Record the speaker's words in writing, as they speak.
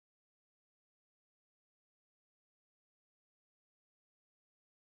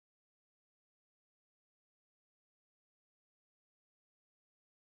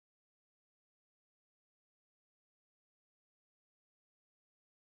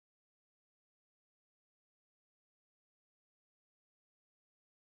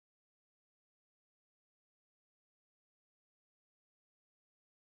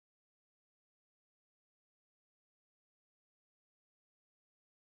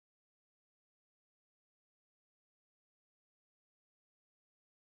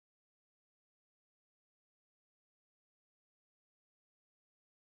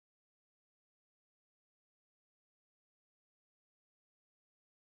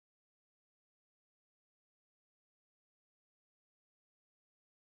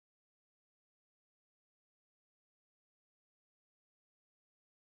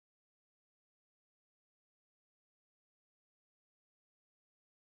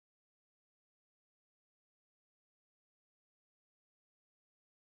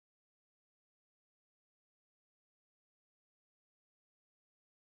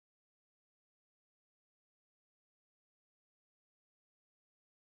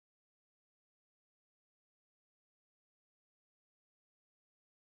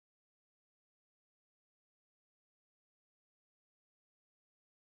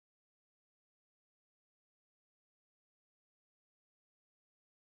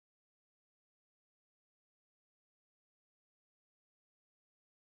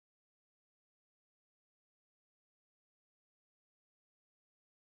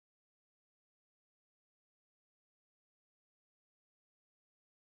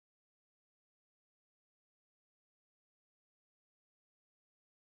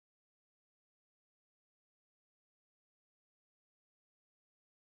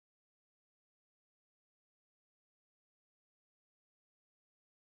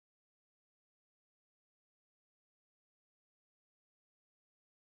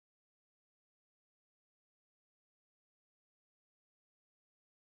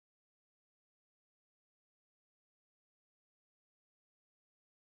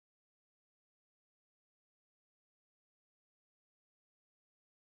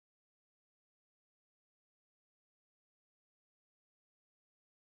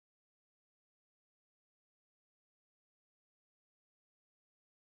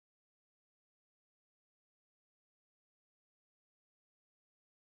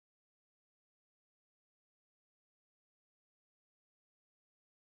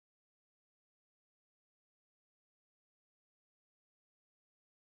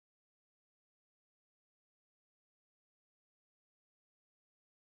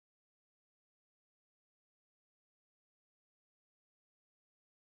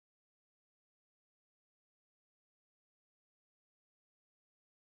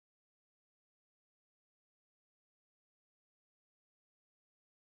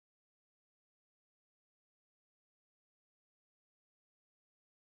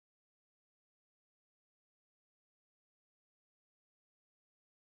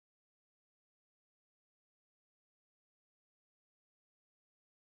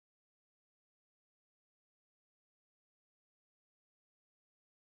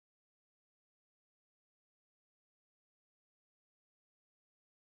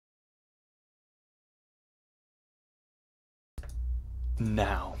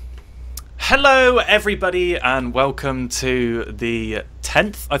now. Hello everybody and welcome to the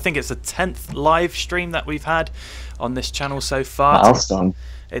 10th, I think it's the 10th live stream that we've had on this channel so far. Milestone.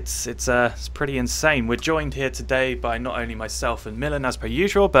 It's pretty insane. We're joined here today by not only myself and Milan as per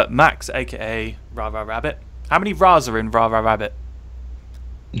usual, but Max aka Rah Rah Rabbit. How many Rahs are in Rah Rah Rabbit?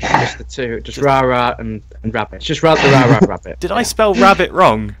 Just the two, just Rah Rah and Rabbit. It's just Rah Rah Rabbit. Did I spell rabbit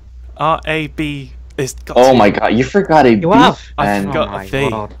wrong? R-A-B. Oh my god, you forgot a B. You have? I forgot a V.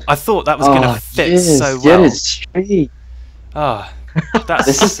 I thought that was Oh, gonna fit yes, so get well. it straight. Ah, that's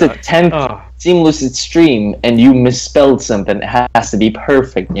This is the 10th Team Lucid stream, and you misspelled something. It has to be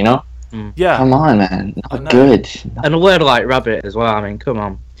perfect, you know? yeah. Come on, man. I Not know. good. And a word like rabbit as well. I mean, come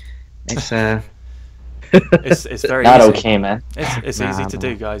on. It's It's very Not easy. okay, man. It's Nah, easy to nah.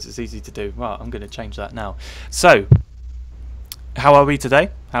 do, guys. It's easy to do. Well, I'm going to change that now. So, how are we today?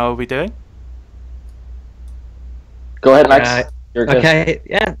 How are we doing? Go ahead, Max. You're good. okay.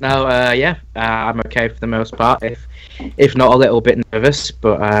 Yeah. No. I'm okay for the most part. If not a little bit nervous,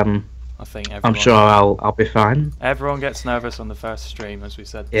 but I think everyone, I'm sure I'll be fine. everyone gets nervous on the first stream, as we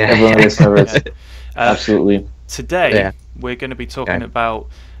said. Yeah. Everyone gets nervous. Absolutely. Today, Yeah. we're going to be talking Okay. about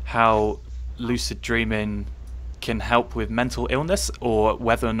how lucid dreaming can help with mental illness, or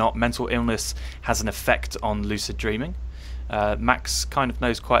whether or not mental illness has an effect on lucid dreaming. Max kind of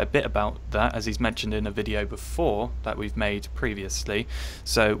knows quite a bit about that, as he's mentioned in a video before that we've made previously.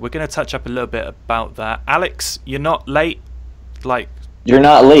 So we're going to touch up a little bit about that. Alex, you're not late. Like, You're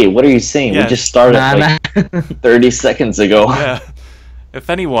not late. What are you saying? Yeah. We just started like 30 seconds ago. yeah. If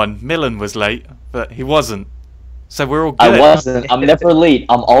anyone, Milan was late, but he wasn't. So we're all good. I wasn't. I'm never late.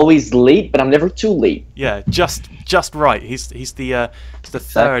 I'm always late, but I'm never too late. Yeah, just right. He's the third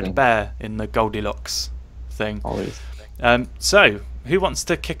Exactly. bear in the Goldilocks thing. Always. So, who wants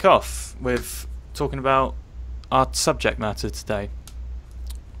to kick off with talking about our subject matter today?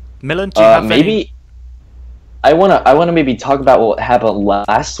 Milan, do you have maybe any? I wanna maybe talk about what happened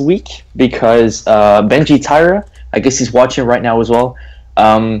last week, because Benji Tyra, I guess he's watching right now as well.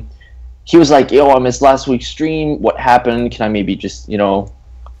 He was like, "Yo, I missed last week's stream. What happened? Can I maybe just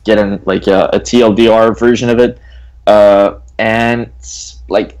get in like a TLDR version of it?" And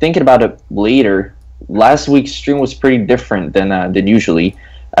like thinking about it later, last week's stream was pretty different than usually.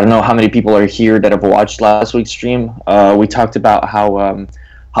 I don't know how many people are here that have watched last week's stream. We talked about how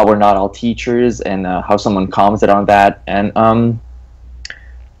we're not all teachers, and how someone commented on that, and I'm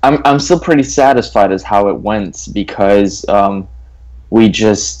still pretty satisfied as how it went, because we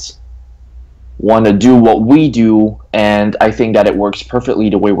just want to do what we do, and I think that it works perfectly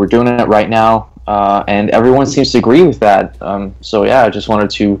the way we're doing it right now, and everyone seems to agree with that. So yeah, I just wanted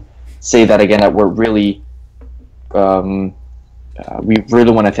to say that again, that we're really we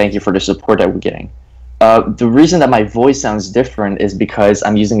really want to thank you for the support that we're getting. The reason that my voice sounds different is because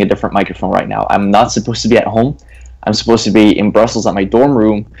I'm using a different microphone right now. I'm not supposed to be at home. I'm supposed to be in Brussels at my dorm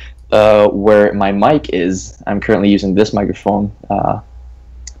room, where my mic is. I'm currently using this microphone.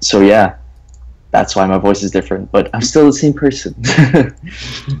 So yeah, that's why my voice is different, but I'm still the same person.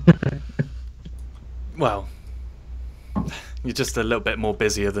 Well, you're just a little bit more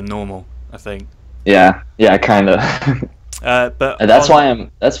busier than normal, I think. yeah, kind of. But That's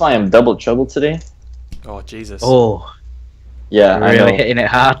why I'm double trouble today. Oh Jesus! Oh, Yeah, I really know. hitting it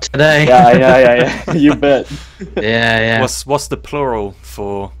hard today. Yeah. You bet. yeah. What's the plural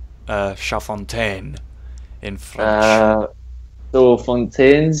for Chafontaine in French? So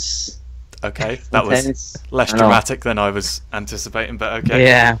Fontaines. Okay, that was Fontaines. less I don't know. dramatic than I was anticipating, but okay.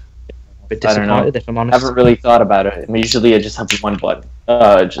 Yeah. A bit I don't know. disappointed if I'm I honest. haven't really thought about it. I mean, usually I just have just one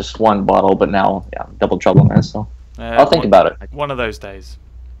bottle, but now, yeah, double trouble, man. So I'll think about it. One of those days.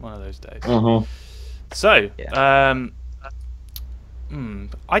 One of those days. Mm-hmm. So, Yeah.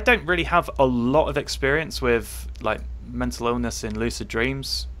 I don't really have a lot of experience with like mental illness in lucid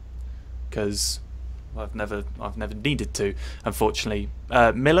dreams, because I've never needed to, unfortunately.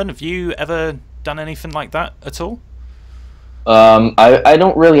 Milan, have you ever done anything like that at all? I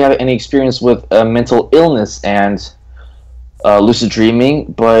don't really have any experience with mental illness and lucid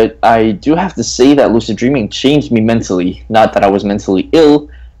dreaming, but I do have to say that lucid dreaming changed me mentally. Not that I was mentally ill,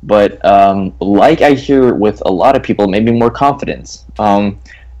 but like I hear with a lot of people, made me more confident.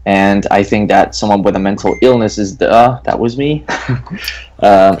 And I think that someone with a mental illness is that was me.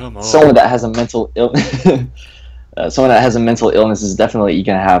 Someone that has a mental illness. Someone that has a mental illness is definitely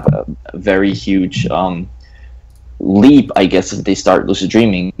gonna have a very huge leap, I guess, if they start lucid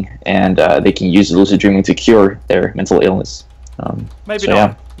dreaming, and they can use lucid dreaming to cure their mental illness. Maybe so,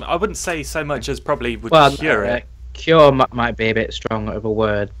 not. I wouldn't say so much as probably would cure it. Cure might be a bit strong of a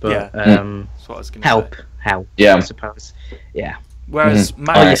word, but That's what I was going to help, say. help. Yeah. I suppose. Yeah. Whereas Oh, you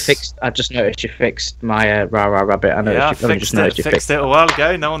Max, fixed. I just noticed you fixed my rah rah rabbit. I yeah, I noticed. You, fixed just noticed you fixed it a while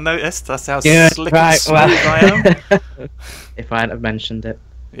ago. No one noticed. That's how Yeah, slick right, and smooth I am. If I hadn't have mentioned it.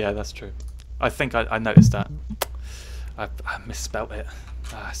 Yeah, that's true. I think I noticed that. I misspelt it.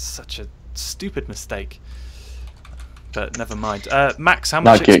 Such a stupid mistake. But never mind. Max, how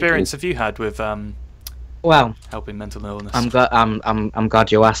much experience have you had with Well, helping mental illness? I'm glad. I'm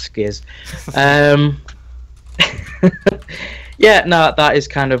glad you asked. Is yeah, no, that is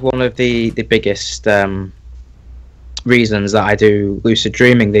kind of one of the biggest reasons that I do lucid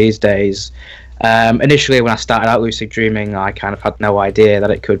dreaming these days. Initially, when I started out lucid dreaming, I kind of had no idea that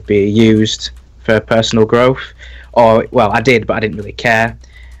it could be used for personal growth, or well, I did, but I didn't really care.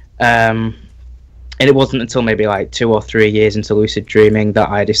 And it wasn't until maybe like 2 or 3 years into lucid dreaming that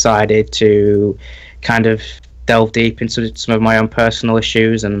I decided to kind of delve deep into some of my own personal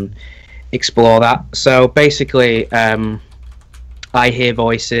issues and explore that. So basically, I hear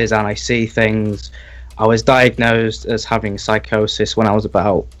voices and I see things. I was diagnosed as having psychosis when I was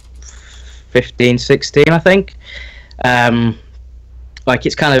about 15, 16, I think. Like,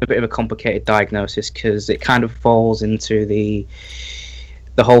 it's kind of a bit of a complicated diagnosis because it kind of falls into the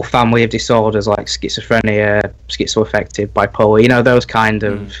whole family of disorders like schizophrenia, schizoaffective, bipolar, you know, those kind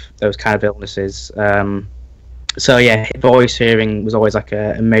of illnesses. So yeah, voice hearing was always like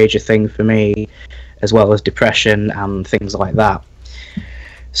a major thing for me, as well as depression and things like that.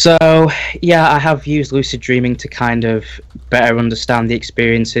 So yeah, I have used lucid dreaming to kind of better understand the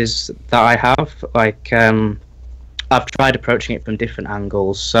experiences that I have. Like, I've tried approaching it from different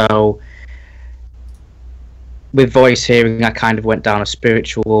angles. So with voice hearing, I kind of went down a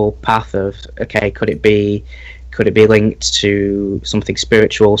spiritual path of, okay, could it be linked to something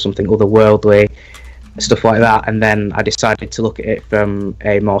spiritual, something otherworldly, stuff like that. And then I decided to look at it from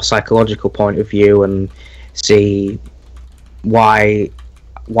a more psychological point of view and see why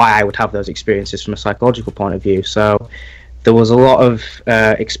I would have those experiences from a psychological point of view. So there was a lot of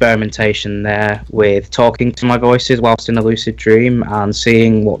experimentation there with talking to my voices whilst in a lucid dream and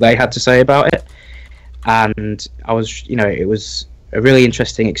seeing what they had to say about it. And I was, you know, it was a really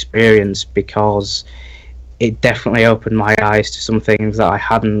interesting experience because it definitely opened my eyes to some things that I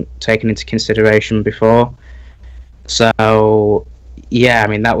hadn't taken into consideration before. So yeah, I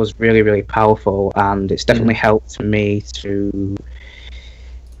mean, that was really, really powerful, and it's definitely helped me to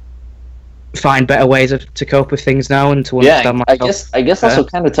find better ways to cope with things now and to understand myself. I guess also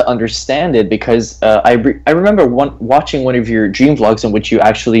kind of to understand it, because I remember watching one of your dream vlogs in which you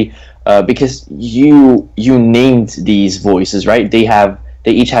actually because you named these voices, right? They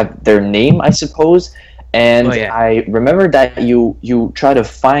each have their name, I suppose, and I remember that you try to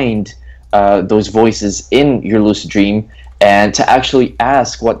find those voices in your lucid dream and to actually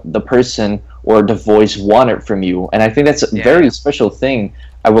ask what the person or the voice wanted from you, and I think that's a very special thing.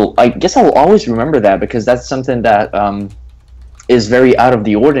 I guess I will always remember that, because that's something that is very out of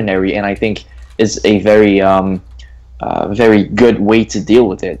the ordinary, and I think is a very very good way to deal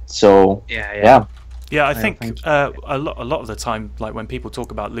with it. So yeah, I think a lot of the time, like when people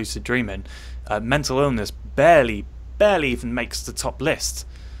talk about lucid dreaming, mental illness barely even makes the top list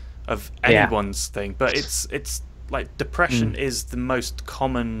of anyone's thing. But it's like depression is the most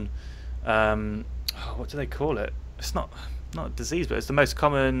common. What do they call it? It's not a disease, but it's the most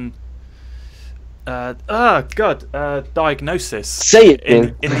common diagnosis. Say it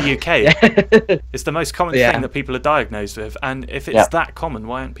in the UK. It's the most common thing that people are diagnosed with, and if it's that common,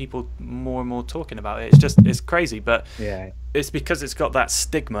 why aren't people more and more talking about it? It's crazy, but it's because it's got that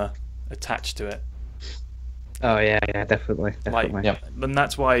stigma attached to it. Oh yeah, definitely. Like, and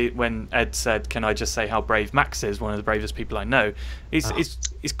that's why when Ed said, "Can I just say how brave Max is? One of the bravest people I know." He's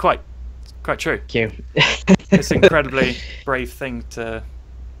quite true. Thank you. It's an incredibly brave thing to.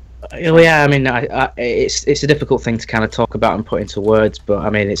 Well, yeah, I mean, it's a difficult thing to kind of talk about and put into words, but I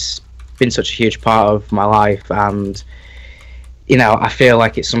mean, it's been such a huge part of my life, and you know, I feel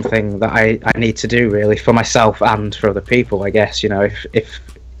like it's something that I need to do, really, for myself and for other people. I guess, you know, if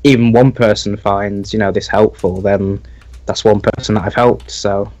even one person finds, you know, this helpful, then that's one person that I've helped.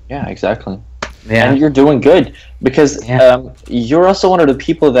 So yeah, exactly. Yeah, and you're doing good, because you're also one of the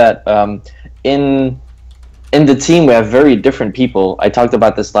people that in the team we have very different people. I talked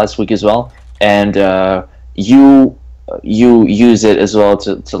about this last week as well, and you use it as well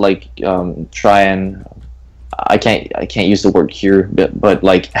to like try and I can't use the word cure, but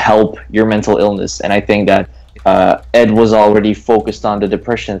like help your mental illness. And I think that Ed was already focused on the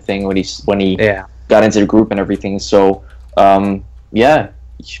depression thing when he got into the group and everything. So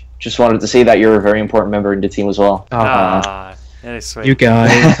just wanted to say that you're a very important member in the team as well. It is sweet. You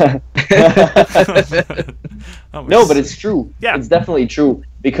guys. No, but it's true. Yeah. It's definitely true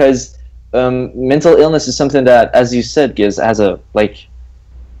because mental illness is something that, as you said, Giz, has a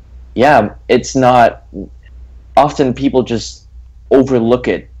it's not. Often people just overlook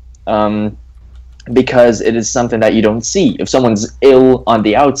it because it is something that you don't see. If someone's ill on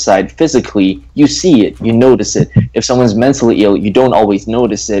the outside physically, you see it, you notice it. If someone's mentally ill, you don't always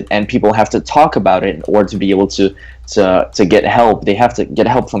notice it, and people have to talk about it in order to be able to get help. They have to get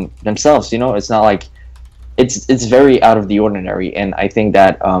help from themselves. You know, it's not like it's very out of the ordinary, and I think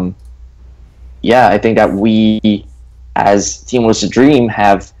that I think that we as Team Lucid Dream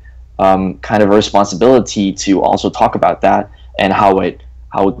have kind of a responsibility to also talk about that and how it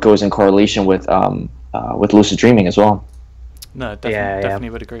goes in correlation with lucid dreaming as well. No, definitely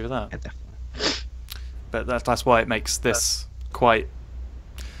would agree with that. Yeah, definitely. But that's why it makes this quite,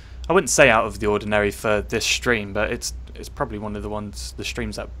 I wouldn't say out of the ordinary for this stream, but it's probably one of the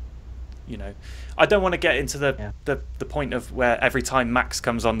streams that, you know, I don't want to get into the point of where every time Max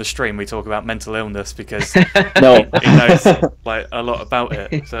comes on the stream we talk about mental illness, because No. he knows like a lot about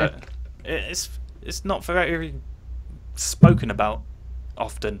it. So it's not very spoken about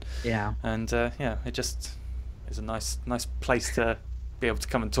often. Yeah. And it just is a nice place to be able to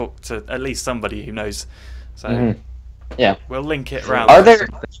come and talk to at least somebody who knows. So yeah, we'll link it around. Are there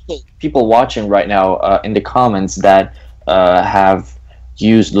people watching right now in the comments that have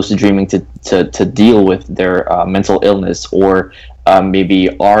used lucid dreaming to deal with their mental illness, or maybe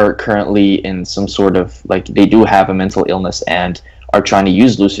are currently in some sort of, like, they do have a mental illness and are trying to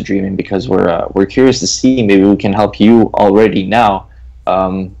use lucid dreaming? Because we're curious to see, maybe we can help you already now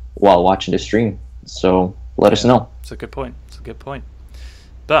while watching the stream. So let us know. It's a good point.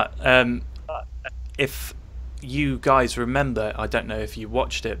 But if you guys remember, I don't know if you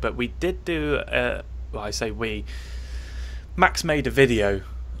watched it, but we did do well, I say we, Max made a video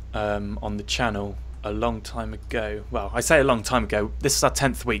on the channel a long time ago. Well, I say a long time ago, this is our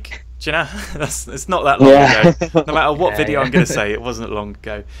 10th week. Do you know? It's not that long ago. No matter what video I'm going to say, it wasn't long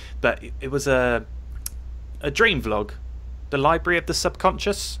ago. But it was a dream vlog. The Library of the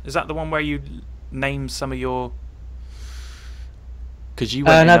Subconscious. Is that the one where you name some of your... Because you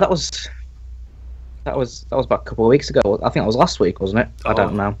went no, that was about a couple of weeks ago. I think it was last week, wasn't it? I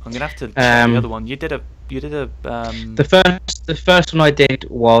don't know. I'm gonna have to check the other one. You did a the first one I did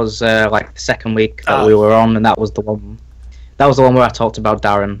was like the second week that we were on, and that was the one where I talked about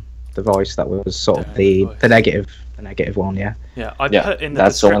Darren, the voice. That was sort of the negative one. Yeah. Yeah, I put in the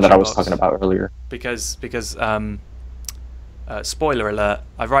that's the one that I was box talking about earlier. because spoiler alert,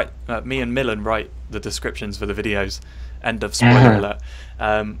 I write me and Milan write the descriptions for the videos. End of spoiler alert.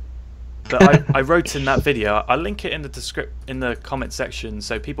 But I wrote in that video, I'll link it in the comment section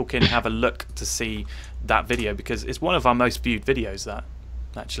so people can have a look to see that video, because it's one of our most viewed videos, that,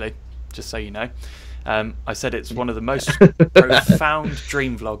 actually, just so you know. I said it's one of the most profound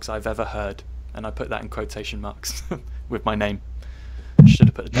dream vlogs I've ever heard, and I put that in quotation marks with my name. Should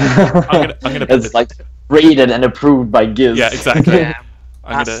have put it down. I'm gonna put it's like rated and approved by Giz. Yeah, exactly. Yeah,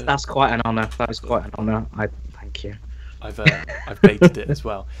 that's quite an honour. That is quite an honour. Thank you. I've dated it as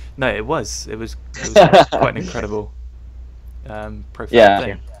well. No, it was quite an incredible profound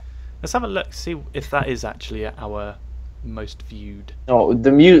thing. Let's have a look, see if that is actually our most viewed. No, I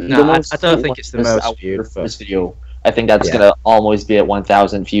don't think it's the most viewed. First video. I think that's gonna almost be at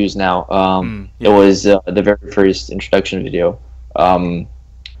 1,000 views now. It was the very first introduction video.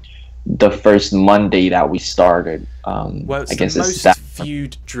 The first Monday that we started. Well, it's I guess the most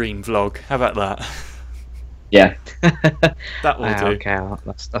viewed dream vlog. How about that? Yeah. That will do. Okay,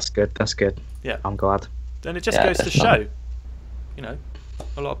 that's good. That's good. Yeah. I'm glad. And it just goes to show, you know,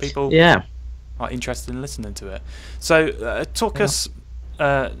 a lot of people are interested in listening to it. So talk us,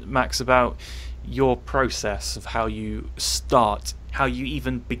 Max, about your process of how you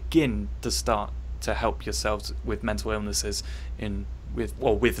even begin to start to help yourselves with mental illnesses with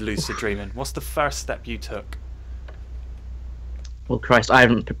lucid dreaming. What's the first step you took? Well, Christ, I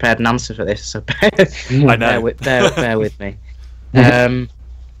haven't prepared an answer for this, so I know. bear with me. I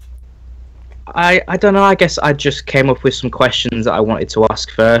don't know. I guess I just came up with some questions that I wanted to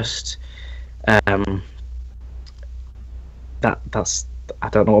ask first. That's I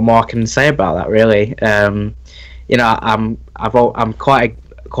don't know what more I can say about that, really. You know, I'm quite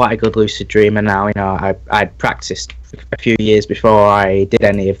a good lucid dreamer now. You know, I'd practiced a few years before I did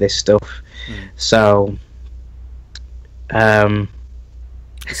any of this stuff, so.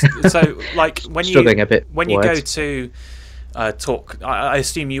 So, like, when you go to talk, I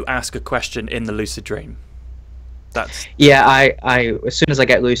assume you ask a question in the lucid dream. Yeah, I as soon as I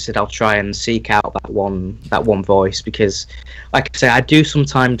get lucid, I'll try and seek out that one voice, because, like I say, I do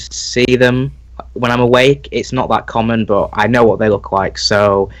sometimes see them when I'm awake. It's not that common, but I know what they look like,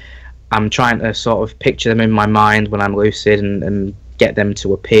 so I'm trying to sort of picture them in my mind when I'm lucid and get them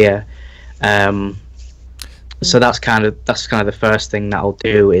to appear. So that's kind of the first thing that I'll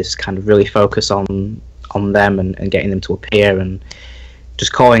do, is kind of really focus on them and getting them to appear, and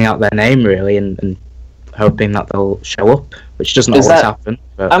just calling out their name really, and hoping that they'll show up, which doesn't always happen.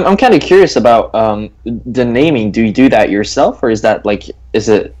 But I'm kind of curious about the naming. Do you do that yourself, or is that like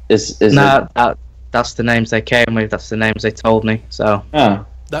that's the names they came with. That's the names they told me. So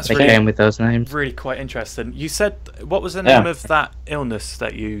that's they really, came with those names. Really quite interesting. You said, what was the name of that illness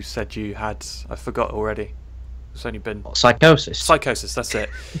that you said you had? I forgot already. It's only been psychosis. Psychosis, that's it.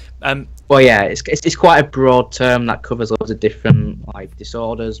 Well, yeah, it's quite a broad term that covers loads of different like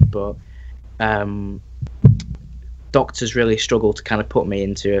disorders, but doctors really struggle to kind of put me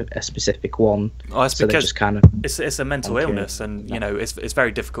into a specific one. Oh, that's so because just kind of it's a mental illness, and you know it's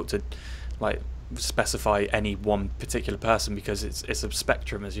very difficult to like specify any one particular person, because it's a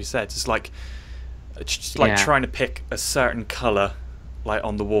spectrum, as you said. It's just like trying to pick a certain color like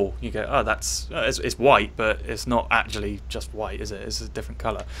on the wall. You go, oh, that's it's white, but it's not actually just white, is it? It's a different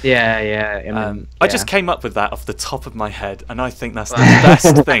color. I just came up with that off the top of my head, and I think that's the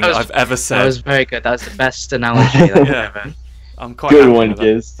best thing I've ever said. That was very good. That was the best analogy that ever. I'm quite good happy one, with that.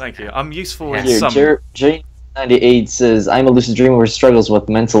 Giz. Thank you. I'm useful in Here, some. J98 says, I'm a lucid dreamer who struggles with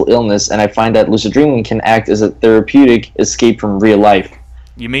mental illness, and I find that lucid dreaming can act as a therapeutic escape from real life.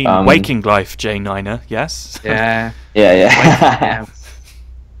 You mean waking life, J9er? Yes. Yeah. Yeah.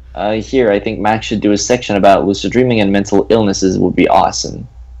 Here, I think Max should do a section about lucid dreaming and mental illnesses. Would be awesome.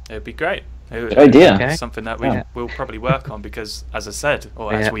 It would be great. Good idea. Okay. Something that we'll probably work on, because, as I said,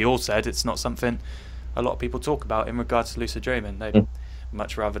 or as we all said, it's not something a lot of people talk about in regards to lucid dreaming. They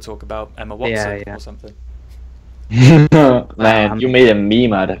much rather talk about Emma Watson or something. Man, you made a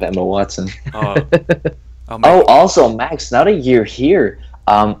meme out of Emma Watson. Oh, also, Max, now that you're here,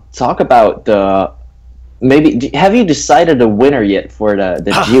 talk about the... have you decided a winner yet for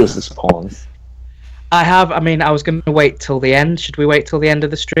the Geosis poems? I have. I mean, I was going to wait till the end. Should we wait till the end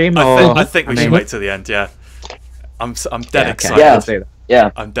of the stream? I think we should wait till the end. Yeah, I'm dead excited.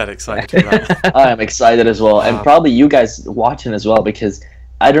 Yeah, I'm dead excited for that. I am excited as well, and probably you guys watching as well, because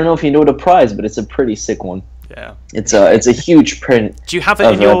I don't know if you know the prize, but it's a pretty sick one. Yeah, it's a huge print. Do you have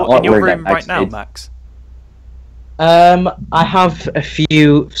it in your room right now, Max? I have a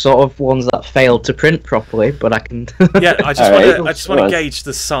few sort of ones that failed to print properly, but I can. Yeah, I just want to gauge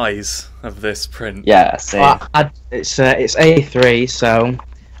the size of this print. Yeah, same. It's A3, so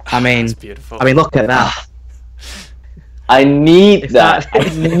I mean, that's beautiful. I mean, look at that. I need that. I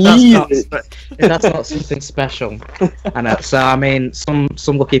need it. If that's not something special, I know. So I mean, some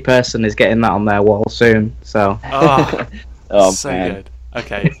lucky person is getting that on their wall soon. So. Oh so man. good.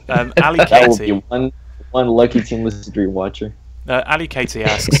 Okay, Ali That will Katie. be one lucky Team Lucid Dream watcher. Ali Katie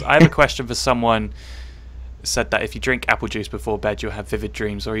asks, I have a question for someone said that if you drink apple juice before bed, you'll have vivid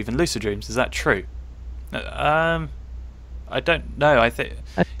dreams or even lucid dreams. Is that true? I don't know. I think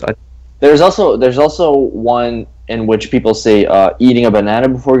there's also one in which people say eating a banana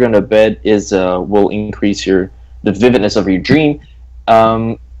before going to bed will increase the vividness of your dream.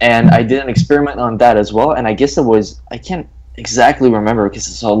 And I did an experiment on that as well, and I guess I can't exactly remember because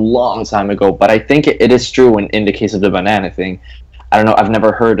it's a long time ago, but I think it is true in the case of the banana thing. I don't know. I've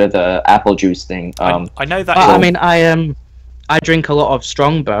never heard of the apple juice thing. I know that. I mean, I drink a lot of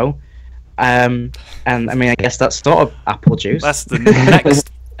Strongbow, and I mean, I guess that's sort of apple juice. That's the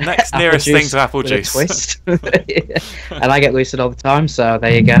next nearest thing to apple juice. Twist. And I get lucid all the time, so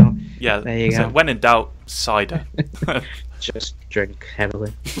there you go. Yeah, there you so go. When in doubt, cider. Just drink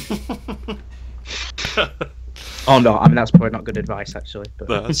heavily. Oh no, I mean that's probably not good advice actually.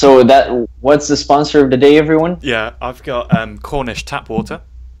 But. So what's the sponsor of the day, everyone? Yeah, I've got Cornish tap water.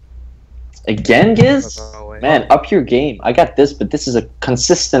 Again, Giz? Man, up your game. I got this, but this is a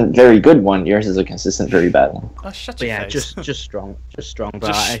consistent, very good one. Yours is a consistent, very bad one. Oh, shut your face. just strong.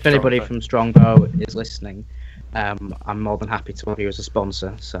 But if anybody from Strongbow is listening, I'm more than happy to have you as a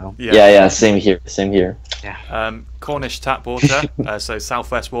sponsor. So yeah, same here. Yeah. Cornish tap water. So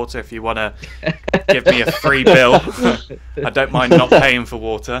Southwest Water. If you want to give me a free bill, I don't mind not paying for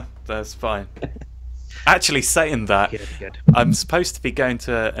water. That's fine. Actually, saying that, good. I'm supposed to be going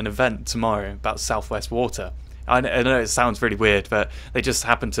to an event tomorrow about Southwest Water. I know it sounds really weird, but they just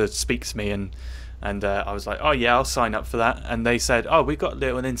happened to speak to me and And I was like, oh yeah, I'll sign up for that. And they said, oh, we've got a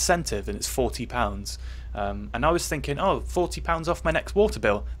little incentive, and it's £40. And I was thinking, oh, £40 off my next water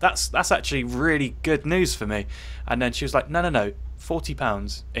bill. That's actually really good news for me. And then she was like, no,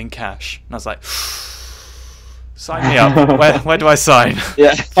 £40 in cash. And I was like, sign me up. Where do I sign?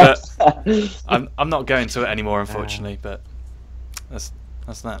 Yeah. But I'm not going to it anymore, unfortunately. But that's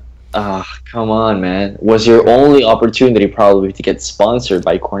that. Ah, come on, man. Was your only opportunity probably to get sponsored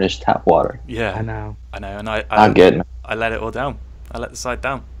by Cornish tap water? Yeah, I know. And Not good, man. I let it all down. I let the site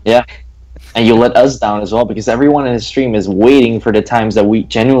down. Yeah. And you let us down as well, because everyone in the stream is waiting for the times that we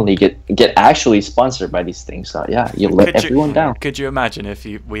genuinely get actually sponsored by these things. So yeah, you let everyone down. Could you imagine if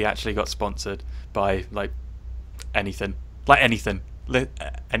we actually got sponsored by anything on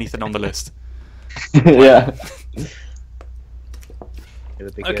the list? Yeah.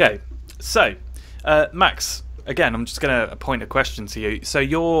 Okay, so Max, again, I'm just going to point a question to you. So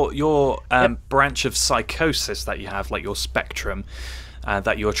your branch of psychosis that you have, like your spectrum,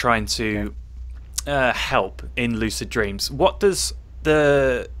 that you're trying to help in lucid dreams. What does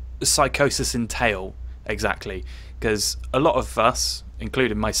the psychosis entail exactly? Because a lot of us,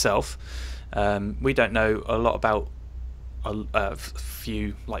 including myself, we don't know a lot about a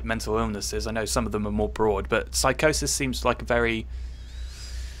few mental illnesses. I know some of them are more broad, but psychosis seems like a very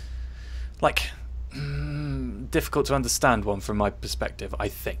difficult to understand one from my perspective, I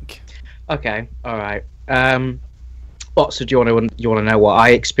think. Okay, all right. What? So do you want to know what I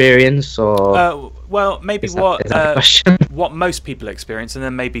experience, or? Well, maybe is that the question? What most people experience, and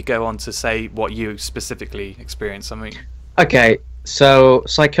then maybe go on to say what you specifically experience. I mean. Okay, so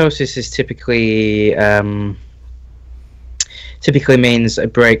psychosis is typically means a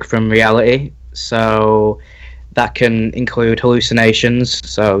break from reality. So that can include hallucinations.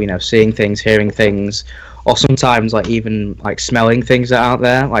 So seeing things, hearing things, or sometimes even smelling things that aren't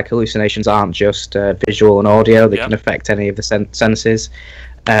there. Like hallucinations aren't just visual and audio; they can affect any of the senses.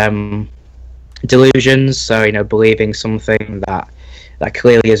 Delusions, so believing something that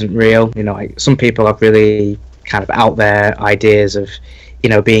clearly isn't real. Some people have really kind of out there ideas of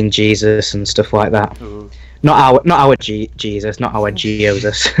being Jesus and stuff like that. Ooh. Not our Jesus, not our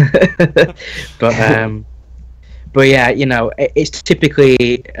Jesus, but yeah, it's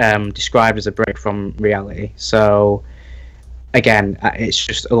typically described as a break from reality. So again, it's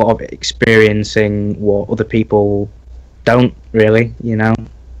just a lot of experiencing what other people don't really,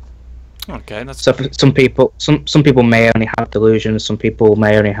 Okay, that's so for some people, some people may only have delusions. Some people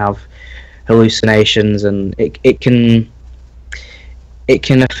may only have hallucinations, and it can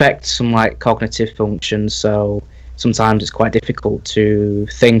affect some cognitive functions. So sometimes it's quite difficult to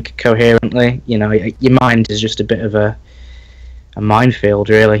think coherently. Your mind is just a bit of a minefield,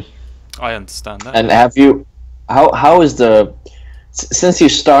 really. I understand that. And have you? How is since you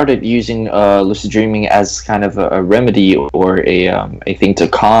started using lucid dreaming as kind of a remedy or a thing to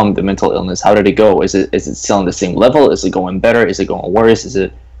calm the mental illness? How did it go? Is it still on the same level? Is it going better? Is it going worse?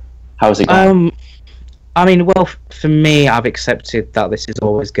 How is it going? I mean, well, for me, I've accepted that this is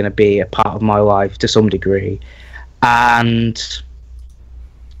always going to be a part of my life to some degree. And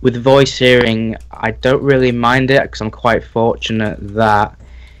with voice hearing, I don't really mind it because I'm quite fortunate that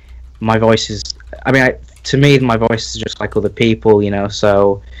my voice is... I mean, to me, my voice is just like other people,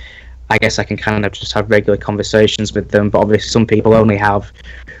 so I guess I can kind of just have regular conversations with them. But obviously some people only have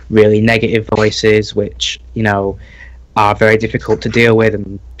really negative voices, which, are very difficult to deal with,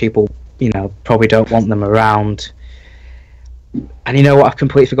 and people, probably don't want them around. And you know what? I've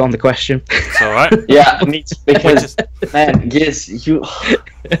completely forgotten the question. It's all right. Yeah, me too, because man, Giz, you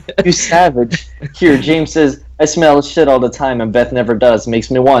savage. Here, James says, I smell shit all the time and Beth never does. Makes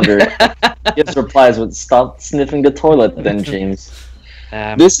me wonder. Giz replies with, stop sniffing the toilet then, James.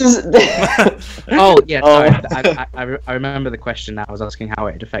 This is... Oh, yeah, sorry. I remember the question now. I was asking how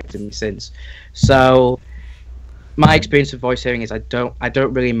it had affected me since. So, my experience of voice hearing is I don't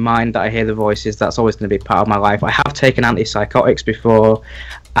really mind that I hear the voices. That's always going to be part of my life. I have taken antipsychotics before,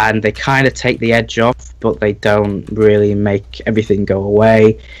 and they kind of take the edge off, but they don't really make everything go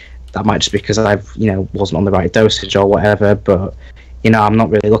away. That might just be because I've wasn't on the right dosage or whatever. But I'm not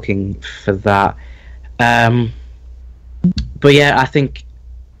really looking for that. But yeah, I think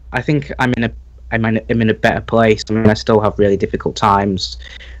I'm in a better place. I mean, I still have really difficult times,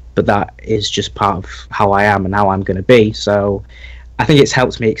 but that is just part of how I am and how I'm going to be. So I think it's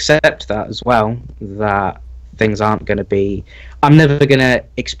helped me accept that as well, that things aren't going to be... I'm never going to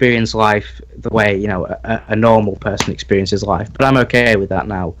experience life the way, a normal person experiences life, but I'm okay with that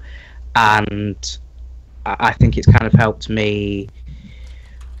now. And I think it's kind of helped me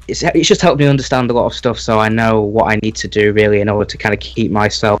it's just helped me understand a lot of stuff, so I know what I need to do really in order to kind of keep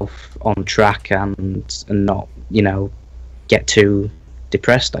myself on track and not, you know, get too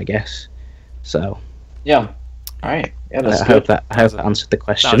depressed, I guess. So Yeah. All right. Yeah, that's I good. hope that answered the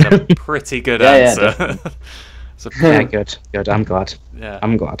question. That was a pretty good Yeah, answer. Yeah, good. I'm glad. Yeah.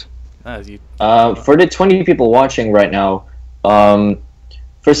 I'm glad. For the 20 people watching right now,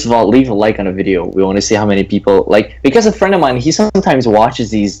 first of all, leave a like on the video. We want to see how many people like, because a friend of mine, he sometimes watches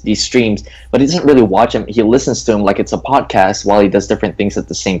these streams, but he doesn't really watch them. He listens to them like it's a podcast while he does different things at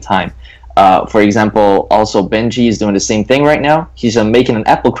the same time. For example, also Benji is doing the same thing right now. He's making an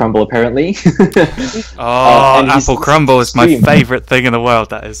apple crumble apparently. Oh, apple crumble is my favorite thing in the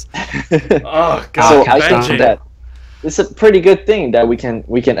world. That is. Oh God, So Benji. I think that it's a pretty good thing that we can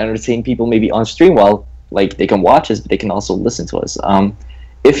entertain people maybe on stream while like they can watch us, but they can also listen to us.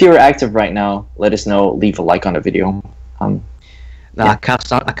 If you're active right now, let us know. Leave a like on the video. No, I can't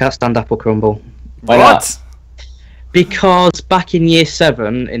stand apple crumble. Why What? not? Because back in year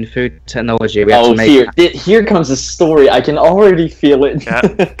 7 in food technology, we had to make. Here comes the story. I can already feel it. Yeah,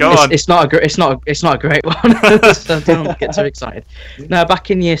 go on. It's not a great one. So don't get too excited. No,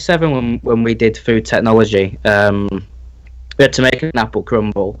 back in year 7 when we did food technology, we had to make an apple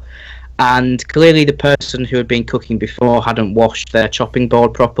crumble, and clearly the person who had been cooking before hadn't washed their chopping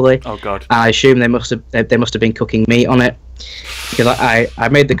board properly. Oh God. I assume they must have been cooking meat on it, because I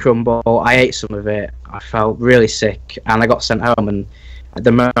made the crumble, I ate some of it, I felt really sick, and I got sent home. And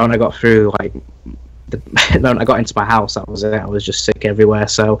the moment I got through, like the moment I got into my house, that was it. I was just sick everywhere.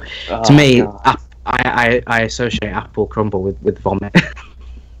 So to me, I associate apple crumble with vomit.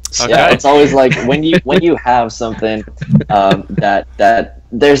 Okay. Yeah, it's always like when you have something that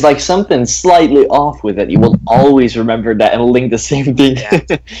there's like something slightly off with it, you will always remember that and link the same thing. Yeah.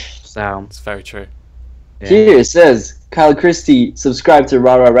 So It's very true. yeah. Here it says Kyle Christie subscribed to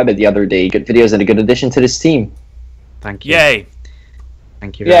Rara Rabbit the other day. Good videos and a good addition to this team. Thank you. Yay!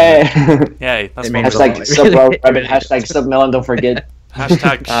 Thank you. Very much. Yay! Yay! That's It what means we a want. lot. Hashtag sub Rara Rabbit. Hashtag sub Milan. Don't forget.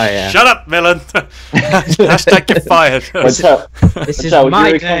 Hashtag. Oh, yeah. Shut up, Milan. Hashtag get fired. What's up? This is Watch out, my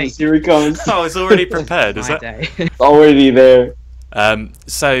here it day. comes. Here it comes. Oh, it's already prepared, is My it? day. It's already there.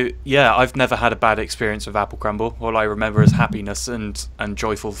 So yeah, I've never had a bad experience with apple crumble. All I remember is happiness and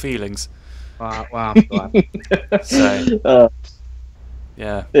joyful feelings. Wow, I'm glad. So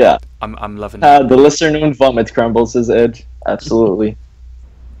yeah, Yeah. I'm loving it. The lesser known vomit crumbles is Ed. Absolutely.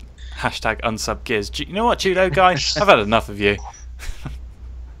 Hashtag unsub Giz. You know what, judo guy? I've had enough of you.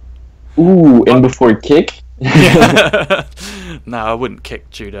 Ooh, in before kick. Yeah. No, I wouldn't kick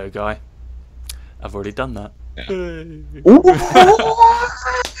judo guy. I've already done that.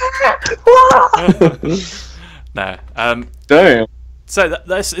 No. Damn. So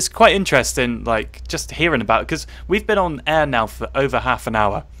that's it's quite interesting, like just hearing about it, because we've been on air now for over half an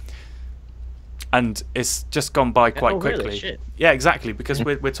hour, and it's just gone by quite quickly. Really? Shit. Yeah, exactly, because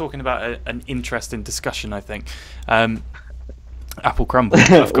we're talking about an interesting discussion, I think. Apple crumble,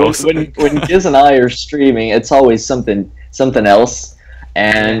 of course. when Giz and I are streaming, it's always something else,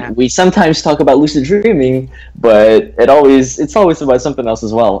 and we sometimes talk about lucid dreaming, but it's always about something else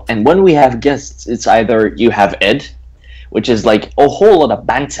as well. And when we have guests, it's either you have Ed, which is like a whole lot of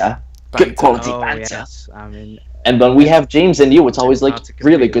banter, good quality banter. Yes. I mean, And when we have James and you, it's always like Hard to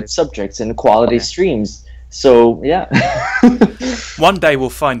really compete good with. subjects and quality streams. So yeah. One day we'll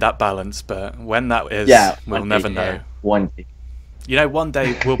find that balance, but when that is, we'll never know. One day. You know, one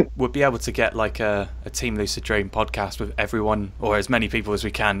day we'll be able to get like a Team Lucid Dream podcast with everyone, or as many people as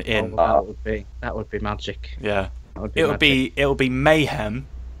we can in. that would be magic. Yeah, That would be it'll be mayhem,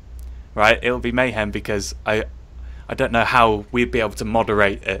 right? It'll be mayhem because I don't know how we'd be able to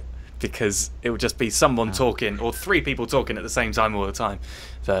moderate it, because it would just be someone talking or 3 people talking at the same time all the time.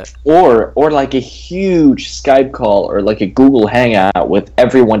 But Or like a huge Skype call or like a Google Hangout with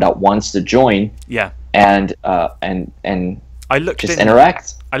everyone that wants to join. yeah, And I looked just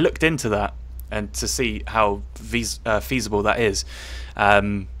interact. I looked into that and to see how feasible that is,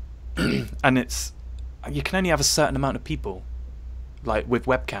 and it's you can only have a certain amount of people, like with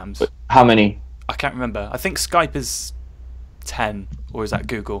webcams. How many? I can't remember. I think Skype is 10, or is that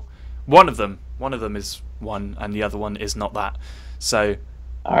Google? One of them is 1, and the other one is not that. So,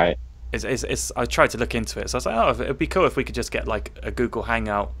 All right. it's I tried to look into it. So I was like, oh, it'd be cool if we could just get like a Google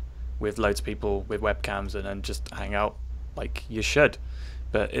Hangout with loads of people with webcams and then just hang out like you should.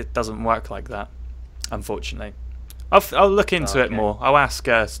 But it doesn't work like that, unfortunately. I'll look into it more. I'll ask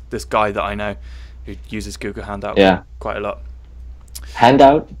this guy that I know who uses Google Hangout quite a lot.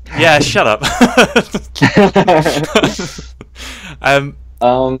 Handout? Yeah, shut up.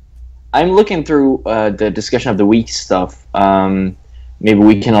 I'm looking through the discussion of the week stuff. maybe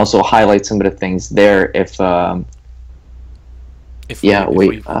we can also highlight some of the things there if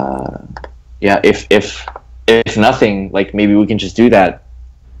nothing, like maybe we can just do that.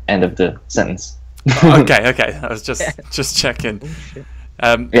 End of the sentence. Okay. I was just checking.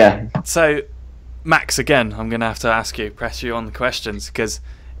 Yeah. So, Max, again, I'm going to have to ask you, press you on the questions, because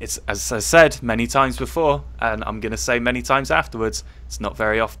it's, as I said many times before, and I'm going to say many times afterwards, it's not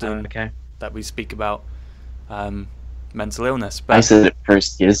very often that we speak about mental illness. But I said it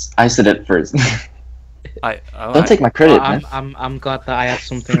first, yes. I said it first. Don't take my credit, man. I'm glad that I had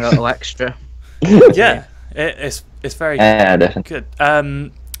something a little extra. Yeah, it's very definitely good.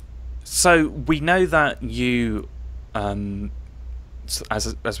 So we know that you, as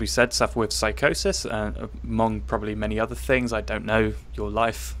we said, suffer with psychosis, among probably many other things. I don't know your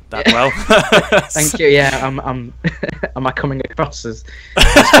life that well. Thank you. Yeah, am I coming across as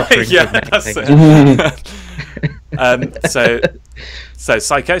suffering yeah, with that's many things? So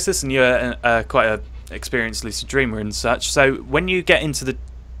psychosis, and you're quite a experienced lucid dreamer and such. So when you get into the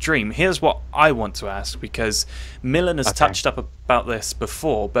dream, here's what I want to ask, because Milan has touched up about this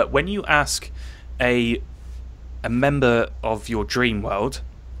before, but when you ask a member of your dream world,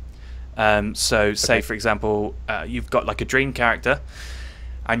 say for example you've got like a dream character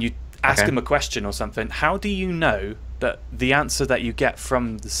and you ask him a question or something, how do you know that the answer that you get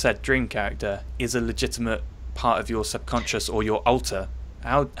from the said dream character is a legitimate part of your subconscious or your alter?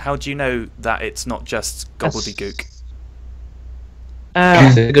 How do you know that it's not just gobbledygook?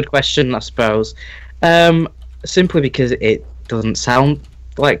 That's a good question, I suppose. Simply because it doesn't sound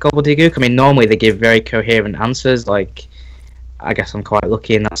like gobbledygook. I mean, normally they give very coherent answers. Like, I guess I'm quite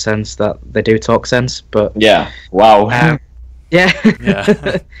lucky in that sense that they do talk sense. But yeah, wow. Yeah,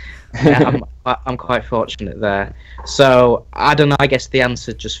 I'm quite fortunate there. So I don't know. I guess the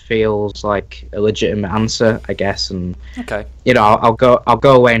answer just feels like a legitimate answer, I guess. And you know, I'll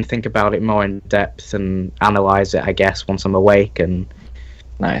go away and think about it more in depth and analyze it, I guess, once I'm awake. And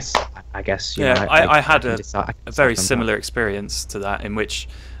nice. I guess. I had a very similar experience to that, in which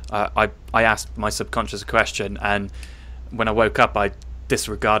I asked my subconscious a question, and when I woke up, I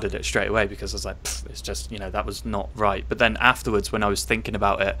disregarded it straight away because I was like, it's just, that was not right. But then afterwards, when I was thinking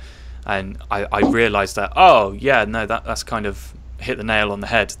about it, and I realised that, that's kind of hit the nail on the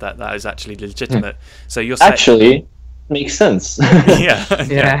head. That is actually legitimate. So you're saying, actually makes sense.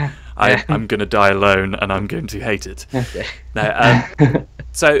 Yeah. I'm going to die alone, and I'm going to hate it.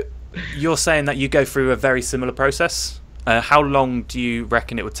 So you're saying that you go through a very similar process. How long do you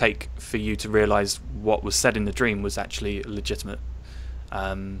reckon it would take for you to realise what was said in the dream was actually a legitimate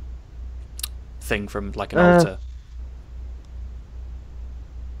thing from like an alter?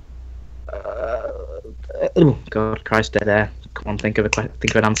 Oh God, Christ, dead air! Come on, think of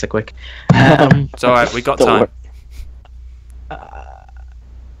an answer quick. It's all right, we got time.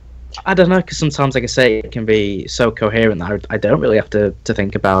 I don't know, because sometimes, like I say, it can be so coherent that I don't really have to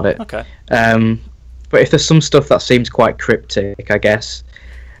think about it. Okay. But if there's some stuff that seems quite cryptic, I guess,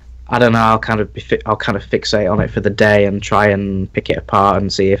 I don't know. I'll kind of fixate on it for the day and try and pick it apart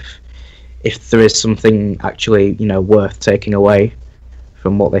and see if there is something actually worth taking away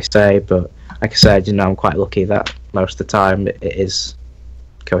from what they say. But like I said, I'm quite lucky that most of the time it is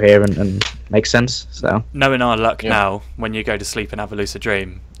coherent and makes sense. So knowing our luck now, when you go to sleep and have a lucid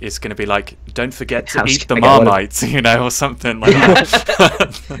dream, it's going to be like, don't forget to eat the Marmite, or something like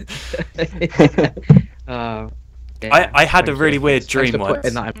that. I had a really weird dream once.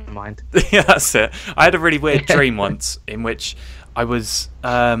 Putting that in my mind. Yeah, that's it. I had a really weird dream once in which I was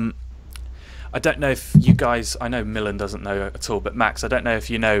I don't know if you guys, I know Milan doesn't know at all, but Max, I don't know if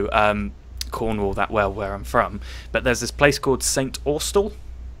you know Cornwall that well, where I'm from, but there's this place called St Austell.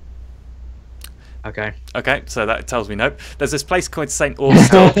 Okay, so that tells me no. There's this place called St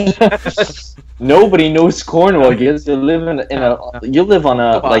Austell. Nobody knows Cornwall. Giz. You live on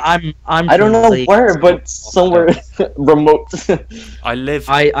a I'm I don't know where, but somewhere remote. I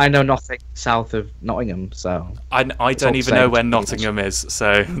know nothing south of Nottingham, so I don't even know where Nottingham is.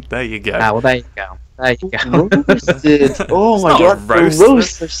 So there you go. Well, there you go. Roasted. Oh my God,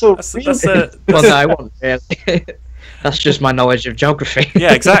 roast. They're so well, no, I won't really. That's just my knowledge of geography.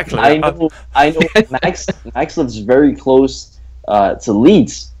 Yeah, exactly. I know. Max lives very close to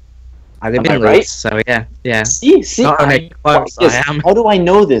Leeds. I live in Leeds, so yeah. See, I am. How do I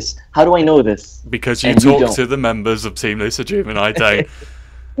know this? Because you talk to the members of Team Lucidstream and I don't.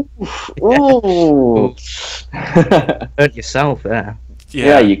 Ooh. Hurt yourself there.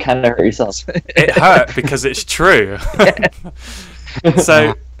 Yeah, you kind of hurt yourself. It hurt because it's true.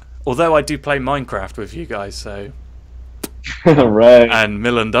 So, although I do play Minecraft with you guys, so right, and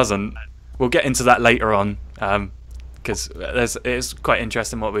Milan doesn't. We'll get into that later on. because it's quite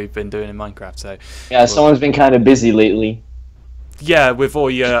interesting what we've been doing in Minecraft. So Yeah, someone's been kind of busy lately. yeah, with all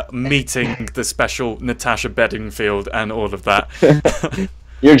your meeting the special Natasha Bedingfield and all of that.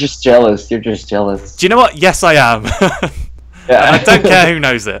 You're just jealous. You're just jealous. Do you know what? Yes, I am. Yeah. And I don't care who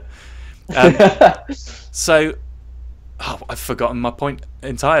knows it. So, I've forgotten my point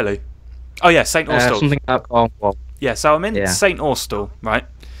entirely. Oh yeah, St. Austell. Something about Cornwall. Yeah, so I'm in St. Austell, right,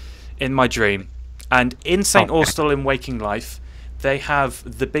 in my dream. And in St. Austell in waking life, they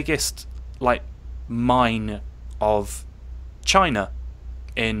have the biggest, like, mine of China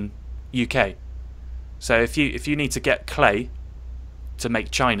in UK. So if you need to get clay to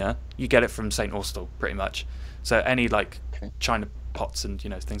make china, you get it from St. Austell, pretty much. So any, like, china pots and, you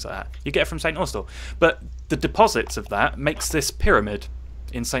know, things like that, you get it from St. Austell. But the deposits of that makes this pyramid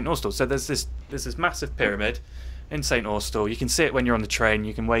in St. Austell. So there's this massive pyramid in St. Austell. You can see it when you're on the train.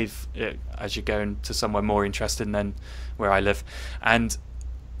 You can wave it as you're going to somewhere more interesting than where I live. And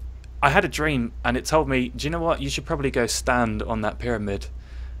I had a dream, and it told me, do you know what? You should probably go stand on that pyramid.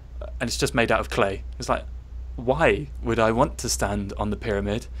 And it's just made out of clay. It's like, why would I want to stand on the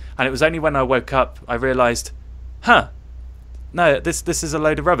pyramid? And it was only when I woke up I realised, no, this is a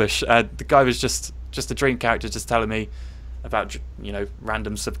load of rubbish. The guy was just a dream character, just telling me about, you know,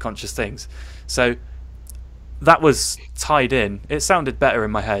 random subconscious things. So that was tied in. It sounded better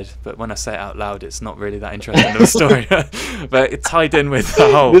in my head, but when I say it out loud, it's not really that interesting of a story. But it tied in with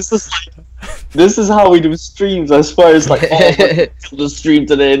the whole. This is how we do streams. As far as like, the stream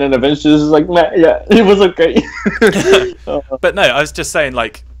today, and then eventually this is like, nah, yeah, it was okay. But no, I was just saying,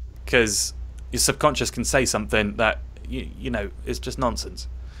 like, because your subconscious can say something that you know is just nonsense,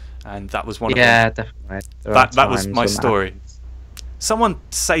 and that was one of them. Yeah, definitely. That was my story. Someone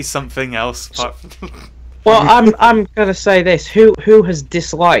say something else. Well, I'm gonna say this. Who has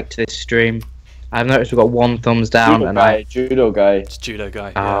disliked this stream? I've noticed we've got one thumbs down. Judo guy. It's Judo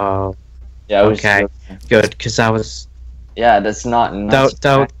guy. Yeah. Oh, yeah. Okay, good. Because I was. Yeah, that's not.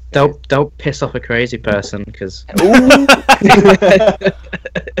 Don't piss off a crazy person, because.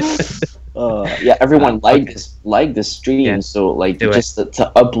 Yeah, everyone like this stream, Yeah, so like do just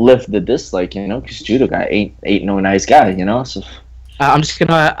to uplift the dislike, you know, because Judo guy ain't no nice guy, you know. So I'm just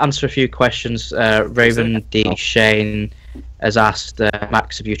gonna answer a few questions. Raven D. Shane has asked,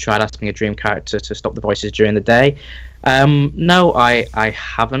 Max, have you tried asking a dream character to stop the voices during the day? No, I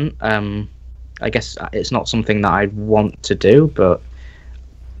haven't. I guess it's not something that I want to do, but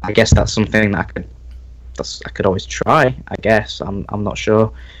I guess that's something that I could always try. I guess I'm not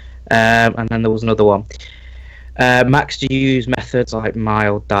sure. And then there was another one. Max, do you use methods like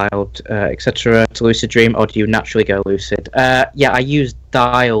mild, dialed, etc. to lucid dream, or do you naturally go lucid? Yeah, I use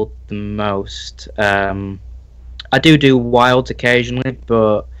dialed the most. I do wilds occasionally,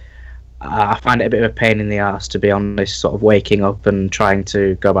 but I find it a bit of a pain in the ass, to be honest, sort of waking up and trying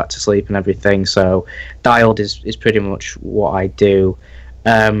to go back to sleep and everything. So dialed is pretty much what I do.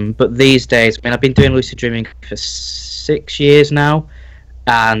 But these days, I mean, I've been doing lucid dreaming for 6 years now,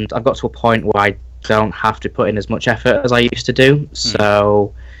 and I've got to a point where I don't have to put in as much effort as I used to do.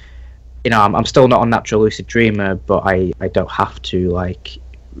 So, you know, I'm still not a natural lucid dreamer, but I don't have to, like,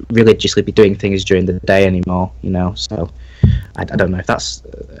 religiously be doing things during the day anymore, you know. So I don't know if that's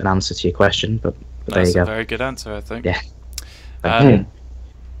an answer to your question, but there you go. That's a very good answer, I think. Yeah. I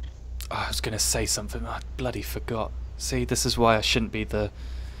was going to say something, I bloody forgot. See, this is why I shouldn't be the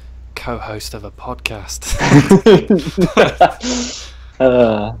co-host of a podcast.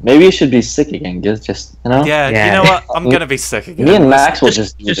 Maybe you should be sick again, just you know. Yeah, you know what? I'm gonna be sick again. Me and Max will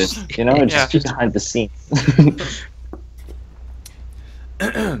just do this, you know, just behind the scenes.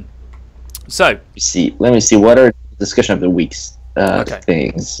 So, let me see. What are discussion of the week's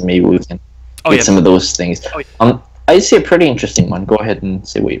things? Maybe we can get some of those things. I see a pretty interesting one. Go ahead and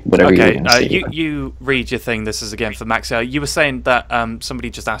say whatever you want to say. You read your thing. This is again for Max. You were saying that somebody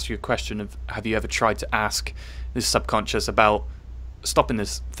just asked you a question of, have you ever tried to ask this subconscious about stopping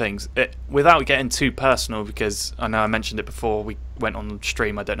these things without getting too personal, because I know I mentioned it before we went on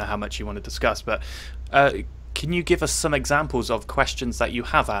stream. I don't know how much you want to discuss, but can you give us some examples of questions that you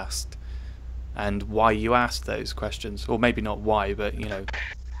have asked and why you asked those questions, or maybe not why, but you know?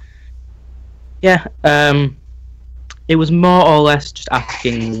 Yeah, it was more or less just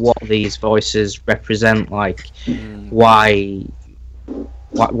asking what these voices represent, like why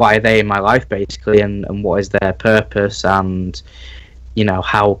are they in my life, basically, and what is their purpose, and you know,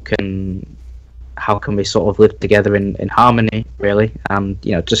 how can we sort of live together in harmony, really, and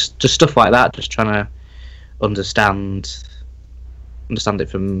you know, just stuff like that, just trying to understand it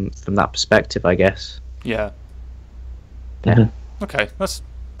from that perspective, I guess. Yeah. Okay, that's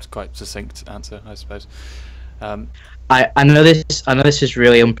quite a succinct answer, I suppose. I know this is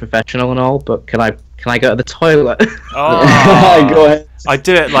really unprofessional and all, but can I go to the toilet? Oh, Go ahead. I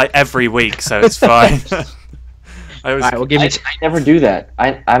do it like every week, so it's fine. I always, Right, well, give me. I never do that.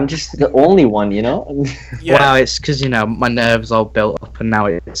 I'm just the only one, you know. yeah, Well, it's because my nerves all built up, and now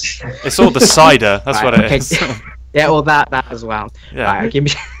it's. it's all the cider. That's what it is. Yeah, well, that as well. Yeah. Right, give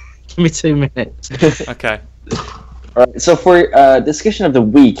me 2 minutes. Okay. All right. So for discussion of the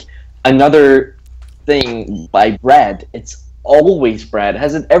week, another thing by Brad. It's always Brad.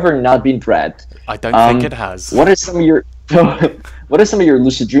 Has it ever not been Brad? I don't think it has. What are some of your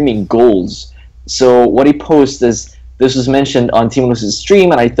lucid dreaming goals? So what he posed is, this was mentioned on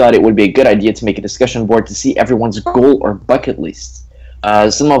TeamLucidStream, and I thought it would be a good idea to make a discussion board to see everyone's goal or bucket list.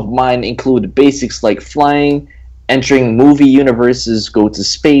 Some of mine include basics like flying, entering movie universes, go to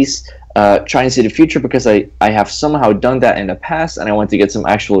space, trying to see the future, because I have somehow done that in the past, and I want to get some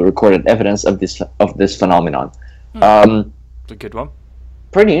actual recorded evidence of this phenomenon. It's a good one.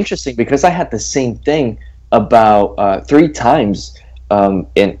 Pretty interesting, because I had the same thing about 3 times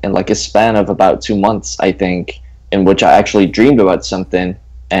in like a span of about 2 months, I think, in which I actually dreamed about something,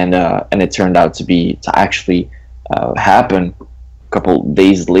 and it turned out to actually happen a couple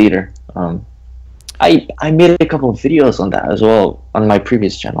days later. I made a couple of videos on that as well on my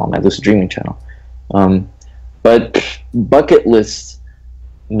previous channel, on my Lucid Dreaming channel. But bucket list,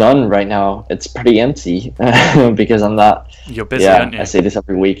 none right now. It's pretty empty because I'm not. You're busy, yeah, aren't you? I say this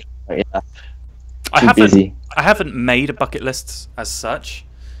every week. But yeah, I haven't made a bucket list as such,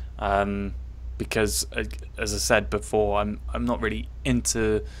 because as I said before, I'm not really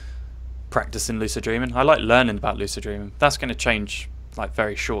into practicing lucid dreaming. I like learning about lucid dreaming. That's going to change like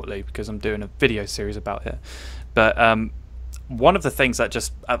very shortly, because I'm doing a video series about it. But one of the things that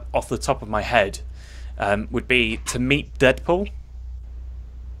just off the top of my head would be to meet Deadpool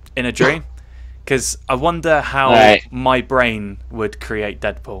in a dream, because I wonder how my brain would create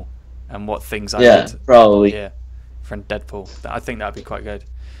Deadpool and what things I would probably. Yeah, from Deadpool. I think that'd be quite good.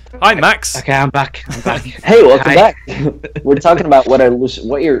 Hi, Max. Okay, I'm back. Hey, welcome back. We're talking about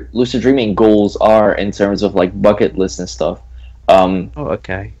what your lucid dreaming goals are in terms of like bucket lists and stuff.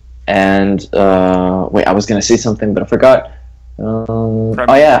 Okay. And wait, I was gonna say something, but I forgot. Oh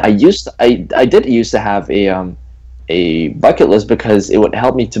yeah, I did used to have a bucket list, because it would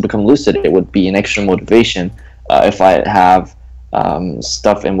help me to become lucid. It would be an extra motivation if I have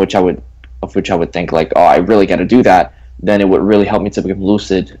stuff in which I would think like, oh, I really got to do that. Then it would really help me to become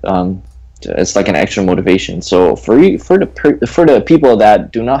lucid. It's like an extra motivation. So for the people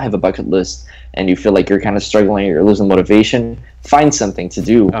that do not have a bucket list, and you feel like you're kind of struggling, you're losing motivation, find something to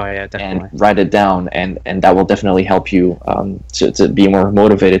do. Oh yeah, definitely. And write it down, and that will definitely help you to be more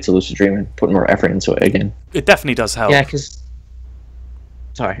motivated to lucid dream and put more effort into it again. It definitely does help. Yeah, because.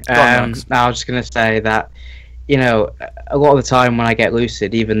 Sorry. Go on, Max. I was just gonna say that, a lot of the time when I get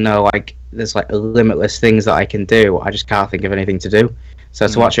lucid, even though like there's like limitless things that I can do, I just can't think of anything to do. So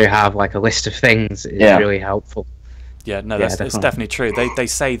to actually have like a list of things is really helpful. Yeah, no, it's definitely true. They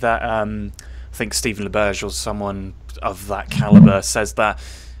say that I think Stephen LeBurge or someone of that caliber says that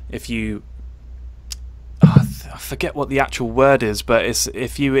if you I forget what the actual word is, but it's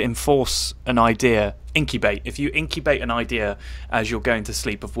if you enforce an idea, incubate. If you incubate an idea as you're going to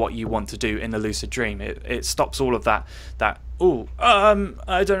sleep of what you want to do in the lucid dream, it stops all of that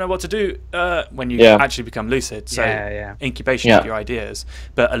I don't know what to do when you actually become lucid. So incubation of your ideas.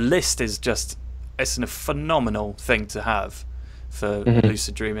 But a list is just, it's a phenomenal thing to have for a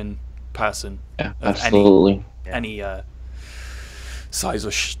lucid dreaming person. Yeah, absolutely. Any size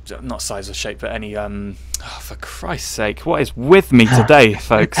or not size or shape, but any for Christ's sake, what is with me today,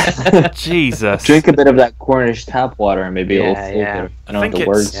 folks? Jesus. Drink a bit of that Cornish tap water and maybe it'll float there. I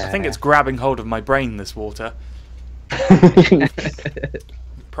think it's grabbing hold of my brain, this water.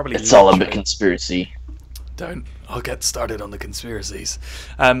 Probably it's all a bit conspiracy. I'll get started on the conspiracies.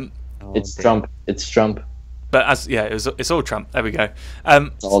 It's Trump. It's Trump. But it's all Trump. There we go.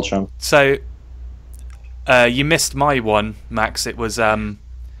 It's all Trump. So you missed my one, Max. It was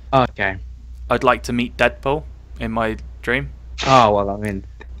okay. I'd like to meet Deadpool in my dream. Oh well, I mean,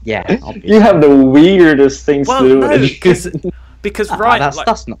 yeah. You have the weirdest things to do. No, because right,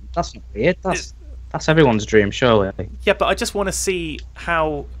 that's not weird. That's everyone's dream, surely. Yeah, but I just want to see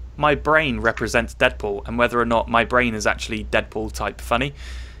how my brain represents Deadpool and whether or not my brain is actually Deadpool type funny.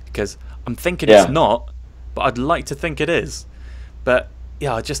 Because I'm thinking it's not, but I'd like to think it is. But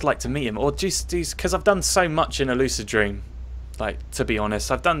yeah, I'd just like to meet him, or just because I've done so much in a lucid dream. Like, to be honest,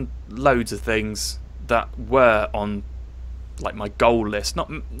 I've done loads of things that were on like my goal list,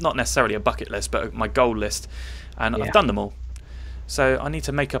 not necessarily a bucket list, but my goal list, and I've done them all. So I need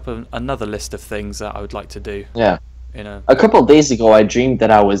to make up another list of things that I would like to do. Yeah. A couple of days ago, I dreamed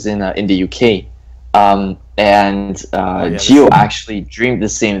that I was in the UK, and Gio actually dreamed the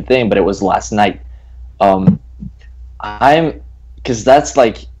same thing, but it was last night. Because that's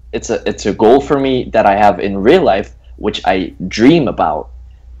like it's a goal for me that I have in real life, which I dream about.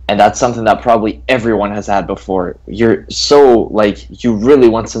 And that's something that probably everyone has had before. You're so, like, you really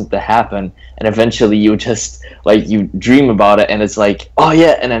want something to happen, and eventually you just, like, you dream about it, and it's like, oh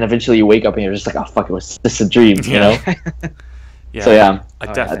yeah, and then eventually you wake up and you're just like, oh fuck, it was just a dream, you know? Yeah, so yeah. I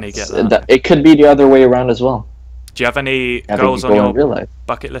definitely get that. It could be the other way around as well. Do you have any goals on your real life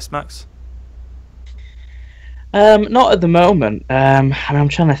bucket list, Max? Not at the moment. I'm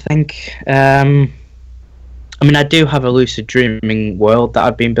trying to think. I mean, I do have a lucid dreaming world that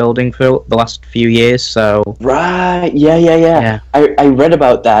I've been building for the last few years. So right, yeah. I read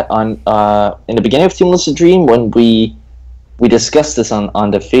about that on in the beginning of TeamLucidStream when we discussed this on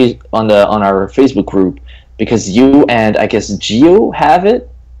our Facebook group, because you and I guess Gio have it.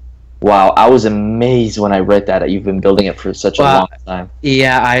 Wow, I was amazed when I read that you've been building it for such a long time.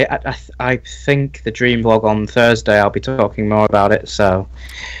 Yeah, I think the dream vlog on Thursday I'll be talking more about it. So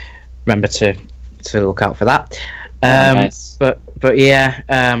remember to look out for that. Nice. But yeah,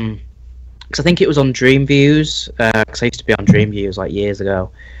 because I think it was on Dream Views, because I used to be on Dream Views like years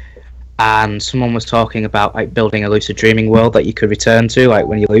ago, and someone was talking about like building a lucid dreaming world that you could return to like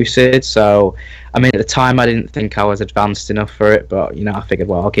when you're lucid. So I mean, at the time I didn't think I was advanced enough for it, but you know, I figured,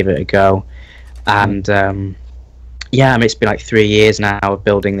 well, I'll give it a go. And yeah, I mean, it's been like 3 years now of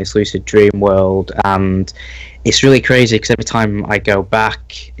building this lucid dream world, and it's really crazy because every time I go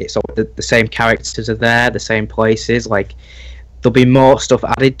back, it's all the same characters are there, the same places. Like, there'll be more stuff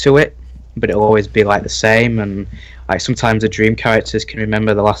added to it, but it'll always be like the same. And like sometimes the dream characters can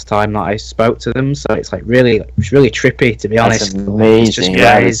remember the last time that I spoke to them, so it's like it's really trippy, to be honest. Amazing. It's just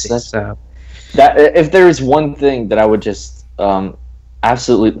crazy. So that if there is one thing that I would just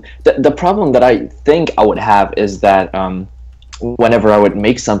absolutely, the problem that I think I would have is that whenever I would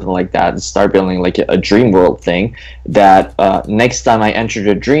make something like that and start building like a dream world thing, that next time I entered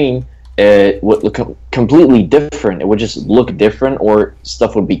a dream, it would look completely different. It would just look different, or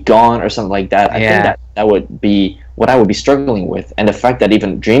stuff would be gone or something like that. I think that would be what I would be struggling with. And the fact that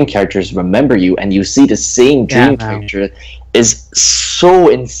even dream characters remember you and you see the same dream character is so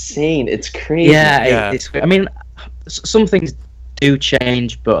insane. It's crazy. Yeah. I mean, some things do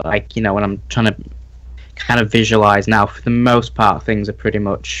change, but like, you know, when I'm trying to kind of visualize now, for the most part things are pretty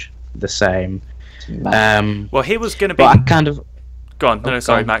much the same. Well, he was going to be, but I kind of go on. No,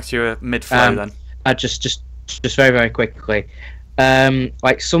 sorry, Max, you're mid-flow then. I just very, very quickly,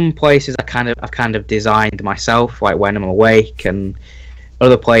 like some places I've kind of designed myself, like when I'm awake, and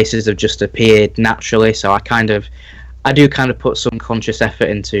other places have just appeared naturally. So I do kind of put some conscious effort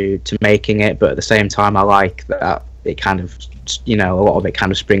into making it, but at the same time I like that it kind of, you know, a lot of it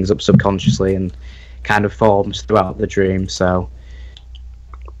kind of springs up subconsciously and kind of forms throughout the dream. So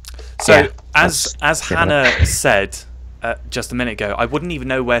yeah, as Hannah said just a minute ago, I wouldn't even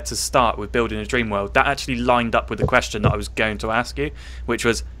know where to start with building a dream world. That actually lined up with the question that I was going to ask you, which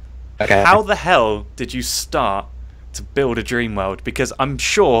was, how the hell did you start to build a dream world? Because I'm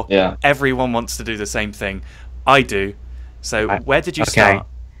sure everyone wants to do the same thing. I do. So where did you start?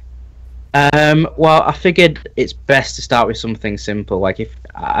 Well, I figured it's best to start with something simple. Like, if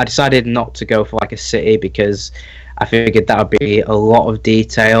I decided not to go for like a city, because I figured that would be a lot of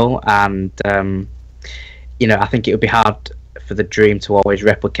detail, and you know, I think it would be hard for the dream to always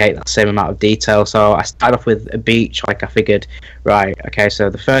replicate that same amount of detail. So I started off with a beach. Like, I figured, right, okay,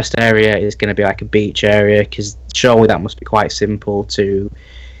 so the first area is going to be like a beach area, because surely that must be quite simple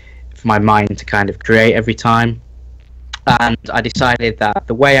for my mind to kind of create every time. And I decided that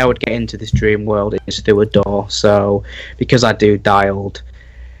the way I would get into this dream world is through a door. So because I do dialed,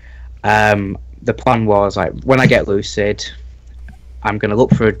 the plan was, like, when I get lucid, I'm going to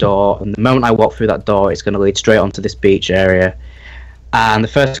look for a door, and the moment I walk through that door, it's going to lead straight onto this beach area. And the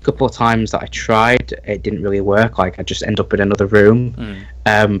first couple of times that I tried, it didn't really work. Like, I just end up in another room.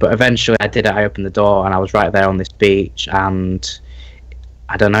 But eventually I did it. I opened the door and I was right there on this beach, and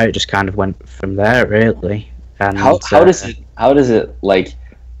I don't know, it just kind of went from there, really. And how does it like,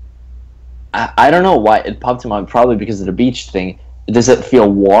 I don't know why it popped in my mind, probably because of the beach thing. Does it feel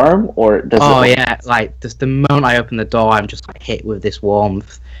warm, or does like just the moment I open the door, I'm just like hit with this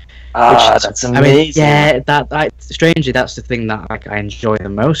warmth. That's amazing. I mean, that strangely, that's the thing that like I enjoy the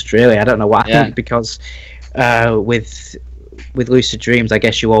most, really. I don't know why. I think because with with lucid dreams, I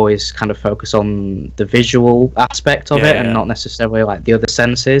guess you always kind of focus on the visual aspect of it, and not necessarily like the other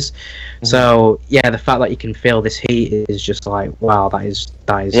senses. So yeah, the fact that you can feel this heat is just like, wow, that is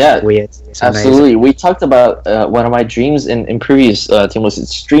weird. It's absolutely amazing. We talked about one of my dreams in previous Team Lucid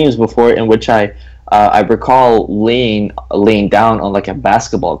streams before, in which I recall laying down on like a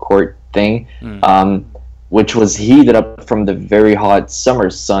basketball court thing, which was heated up from the very hot summer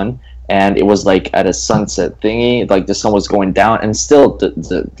sun, and it was like at a sunset thingy, like the sun was going down, and still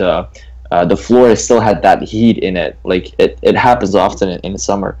the floor still had that heat in it. Like it happens often in the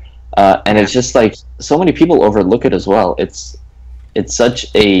summer, and it's just like so many people overlook it as well. It's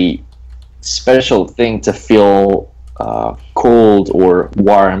such a special thing to feel cold or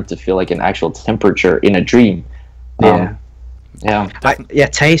warm, to feel like an actual temperature in a dream.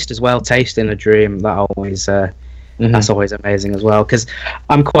 Taste as well. Taste in a dream, that always that's always amazing as well, because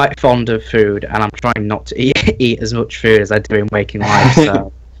I'm quite fond of food, and I'm trying not to eat as much food as I do in waking life.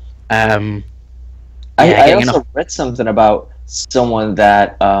 So I also read something about someone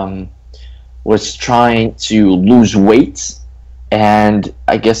that was trying to lose weight, and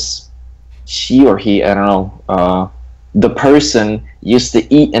I guess she or he, I don't know, the person used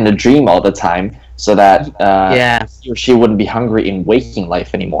to eat in a dream all the time, so that he or she wouldn't be hungry in waking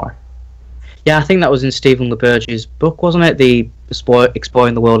life anymore. Yeah, I think that was in Stephen LeBurge's book, wasn't it? The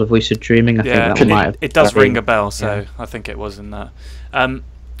Exploring the World of Lucid Dreaming. I think that might have. It does ring a bell, so I think it was in that.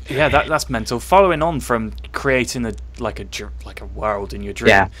 That's mental. Following on from creating a world in your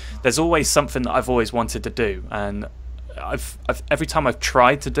dream, there's always something that I've always wanted to do, and I've every time I've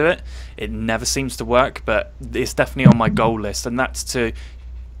tried to do it, it never seems to work. But it's definitely on my goal list, and that's to.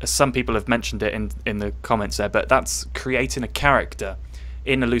 Some people have mentioned it in the comments there, but that's creating a character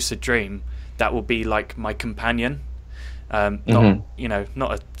in a lucid dream that will be like my companion, not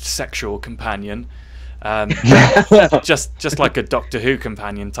a sexual companion, just like a Doctor Who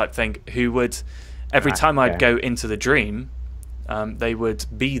companion type thing, who would every time I'd go into the dream, they would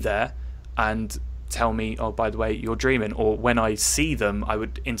be there and tell me, oh, by the way, you're dreaming, or when I see them, I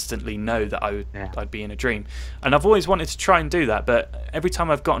would instantly know that I'd be in a dream. And I've always wanted to try and do that, but every time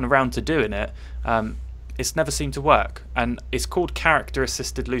I've gotten around to doing it, it's never seemed to work. And it's called character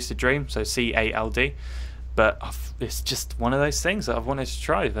assisted lucid dream, so CALD, but it's just one of those things that I've wanted to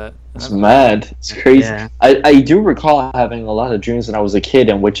try. But it's mad. It's crazy. I do recall having a lot of dreams when I was a kid,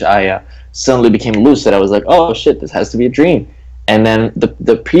 in which I suddenly became lucid. I was like, oh shit, this has to be a dream. And then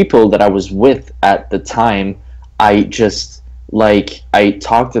the people that I was with at the time, I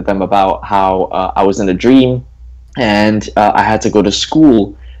talked to them about how I was in a dream, and I had to go to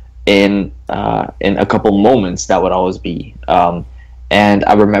school in a couple moments. That would always be. And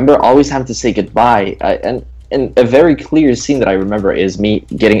I remember always having to say goodbye. And a very clear scene that I remember is me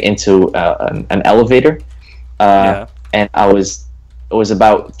getting into an elevator, and it was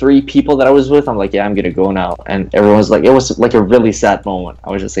about 3 people that I was with. I'm like, yeah, I'm gonna go now, and everyone's like, it was like a really sad moment.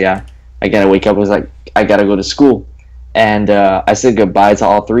 I was just like, yeah, I gotta wake up. I was like, I gotta go to school, and I said goodbye to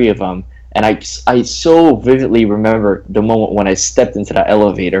all 3 of them, and I so vividly remember the moment when I stepped into that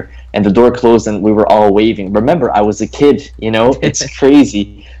elevator and the door closed and we were all waving. Remember, I was a kid, it's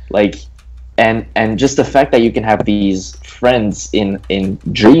crazy, like, and just the fact that you can have these friends in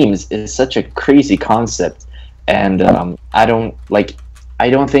dreams is such a crazy concept. And I don't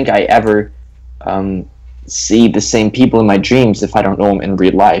think I ever see the same people in my dreams if I don't know them in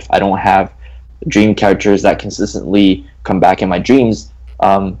real life. I don't have dream characters that consistently come back in my dreams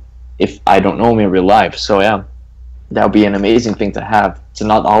if I don't know them in real life. So yeah, that would be an amazing thing to have, to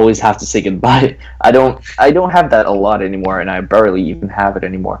not always have to say goodbye. I don't have that a lot anymore, and I barely even have it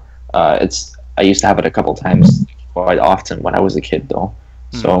anymore. I used to have it a couple times quite often when I was a kid, though.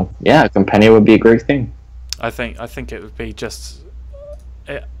 So yeah, a companion would be a great thing. I think it would be just.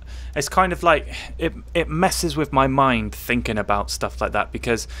 It's kind of like it messes with my mind thinking about stuff like that,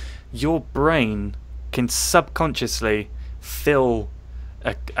 because your brain can subconsciously fill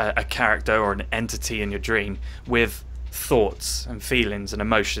a character or an entity in your dream with thoughts and feelings and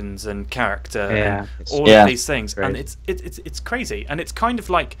emotions and character and all of these things, and it's crazy. And it's kind of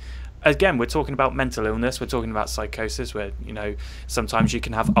like, again, we're talking about mental illness, we're talking about psychosis, where sometimes you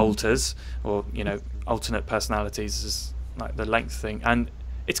can have alters, or alternate personalities, is like the length thing, and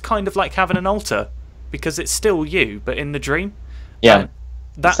it's kind of like having an alter, because it's still you but in the dream.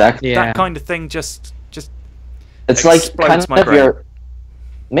 That kind of thing just it's like kind of your,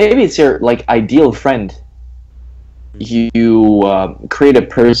 maybe it's your like ideal friend. You create a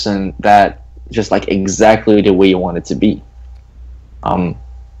person that just like exactly the way you want it to be.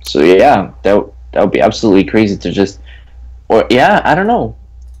 So yeah, that would be absolutely crazy to just, or I don't know.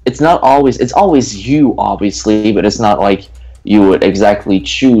 It's always you, obviously, but it's not like you would exactly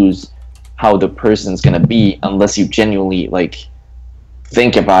choose how the person's gonna be unless you genuinely like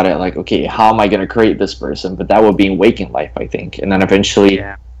think about it, like, okay, how am I gonna create this person? But that would be in waking life, I think. And then eventually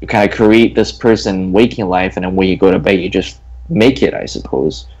you kind of create this person in waking life, and then when you go to bed, you just make it, I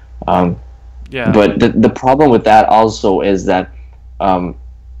suppose. But the problem with that also is that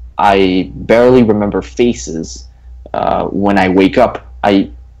I barely remember faces when I wake up.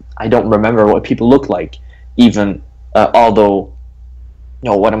 I don't remember what people look like, even although,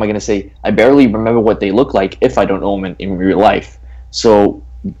 what am I going to say? I barely remember what they look like if I don't know them in real life. So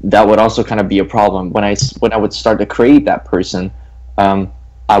that would also kind of be a problem. When I would start to create that person,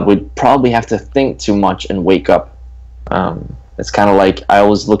 I would probably have to think too much and wake up. It's kind of like, I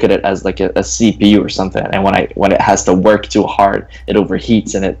always look at it as like a CPU or something, and when it has to work too hard, it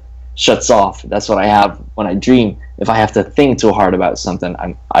overheats and it shuts off. That's what I have when I dream. If I have to think too hard about something,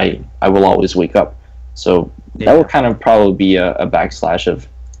 I will always wake up. So that would kind of probably be a backslash of,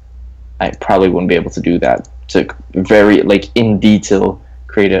 I probably wouldn't be able to do that, to very like in detail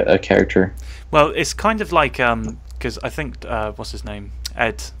create a character. Well, it's kind of like because I think what's his name,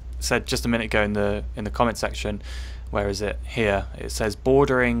 Ed, said just a minute ago in the comment section. Where is it? Here it says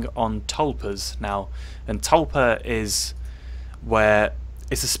bordering on tulpas now, and tulpa is where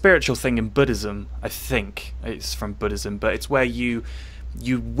it's a spiritual thing in Buddhism. I think it's from Buddhism, but it's where you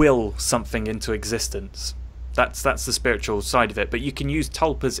will something into existence. That's the spiritual side of it. But you can use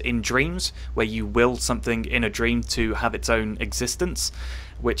tulpas in dreams, where you will something in a dream to have its own existence,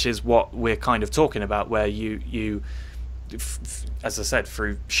 which is what we're kind of talking about, where you as I said,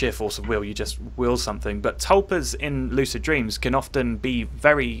 through sheer force of will, you just will something. But tulpas in lucid dreams can often be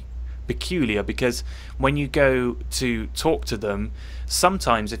very peculiar, because when you go to talk to them,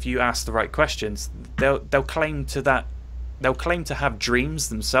 sometimes if you ask the right questions, they'll claim to have dreams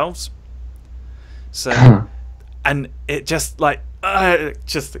themselves. So and it just like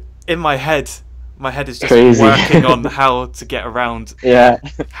just in my head is just crazy. Working on how to get around. Yeah.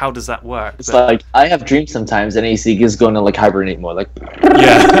 How does that work? It's like, I have dreams sometimes, and AC is going to like hibernate more. Like,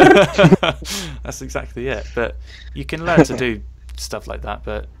 yeah, that's exactly it. But you can learn to do stuff like that.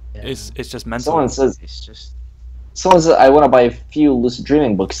 But it's just mental. Someone says I want to buy a few lucid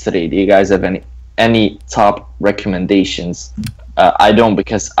dreaming books today. Do you guys have any top recommendations? I don't,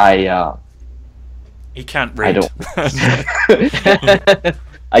 because he can't read. I don't.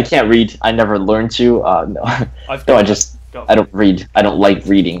 I can't read. I never learned to. No, I don't read. I don't like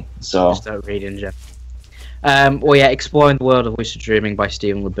reading. So just don't read in general. Well, yeah, Exploring the World of Lucid Dreaming by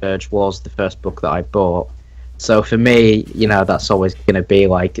Stephen LaBerge was the first book that I bought. So for me, that's always going to be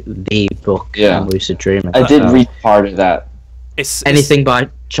like the book on lucid dreaming. I did read part of that. Anything by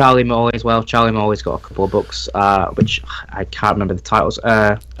Charlie Morley as well. Charlie Morley's got a couple of books, which I can't remember the titles.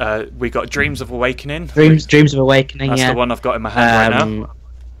 We got Dreams of Awakening. Dreams of Awakening. That's the one I've got in my hand right now.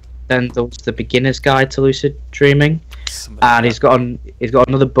 Then there's the Beginner's Guide to Lucid Dreaming, and he's got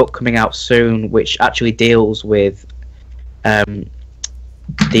another book coming out soon, which actually deals with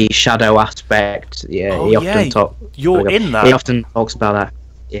the shadow aspect. Yeah, he often talks about that.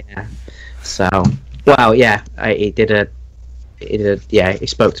 Yeah. So, well, yeah, he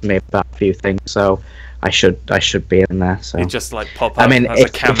spoke to me about a few things, so I should be in there. So you just like pop up as a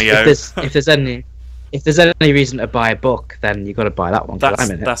cameo. If there's any reason to buy a book, then you got to buy that one.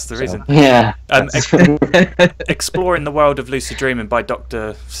 That's the reason. Yeah. Exploring the World of Lucid Dreaming by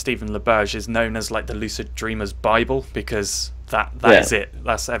Dr. Stephen LaBerge is known as like the Lucid Dreamer's Bible, because that is it.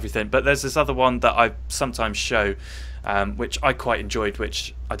 That's everything. But there's this other one that I sometimes show, which I quite enjoyed.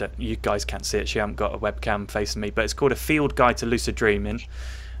 Which you guys can't see it. She haven't got a webcam facing me, but it's called A Field Guide to Lucid Dreaming.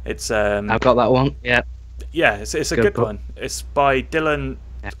 It's I've got that one. Yeah. Yeah, it's a good one. It's by Dylan.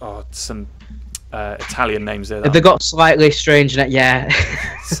 Oh, some. Italian names there. They got slightly strange. Yeah,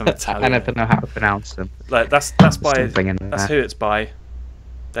 some Italian. I never know how to pronounce them. Like that's by that's who it's by.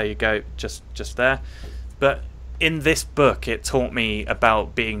 There you go, just there. But in this book, it taught me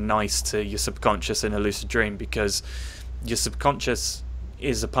about being nice to your subconscious in a lucid dream, because your subconscious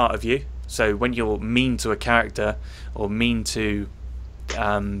is a part of you. So when you're mean to a character or mean to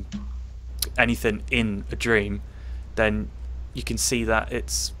anything in a dream, then you can see that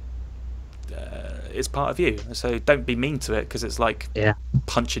it's part of you. So don't be mean to it, because it's like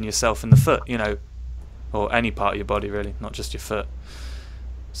punching yourself in the foot, or any part of your body really, not just your foot.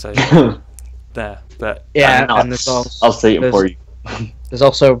 So there. But and I'll say it for you. There's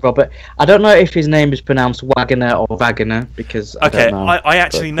also Robert. I don't know if his name is pronounced Wagner or Wagner, because I don't know, I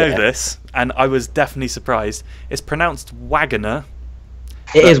actually know this, and I was definitely surprised. It's pronounced Wagner.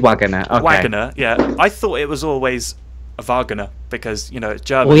 It is Wagner. Okay. Wagner. Yeah, I thought it was always Wagner, because it's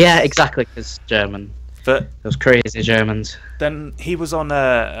German. Well, yeah, exactly, because German. But Those crazy Germans. then he was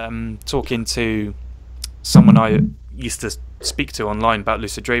on talking to someone I used to speak to online about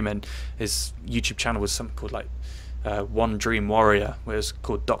lucid dreaming. His YouTube channel was something called like One Dream Warrior, where it was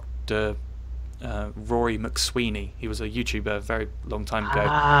called Dr. Rory McSweeney. He was a YouTuber a very long time ago.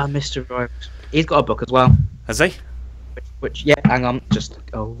 Ah, Mr. Roy. He's got a book as well. Has he? Which yeah, hang on, just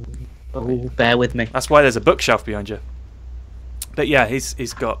bear with me. That's why there's a bookshelf behind you. But yeah,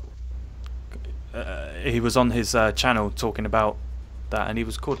 he's got. He was on his channel talking about that, and he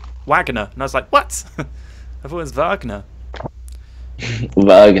was called Wagner, and I was like, what? I thought it was Wagner.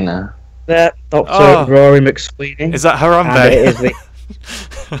 Wagner. There, Dr. Oh. Rory McSweeney. Is that Harambe? And it is the...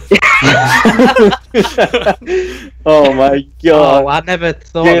 Oh my god. Oh, I never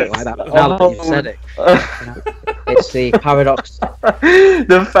thought of it like that, but now that you've said it. It's the paradox.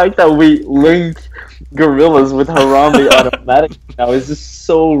 The fact that we link gorillas with Harambe automatically now is just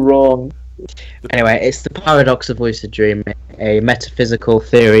so wrong. Anyway, it's the paradox of lucid dreaming, a metaphysical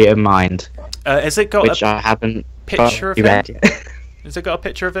theory of mind, Has it got which a I haven't picture of read him? yet. Has it got a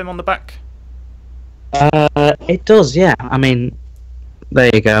picture of him on the back? It does, yeah. I mean,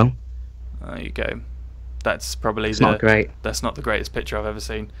 there you go. There you go. That's probably It's not great. That's not the greatest picture I've ever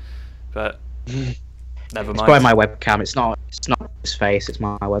seen, but never It's mind. by my webcam. It's not his face. It's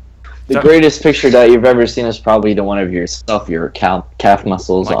my web. The Don't- greatest picture that you've ever seen is probably the one of yourself, your calf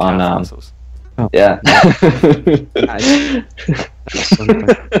muscles My on calf muscles. yeah. Something.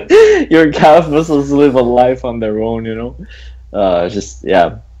 Your calf muscles live a life on their own, you know. Just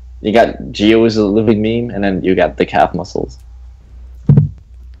yeah. You got Geo is a living meme, and then you got the calf muscles.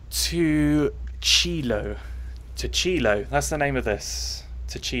 Tuchilo. That's the name of this.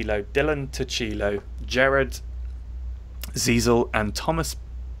 Tuchilo. Dylan Tuchilo. Jared Ziesel and Thomas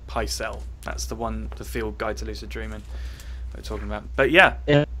Picel. That's the one, the field guide to lucid dreaming we're talking about. But yeah.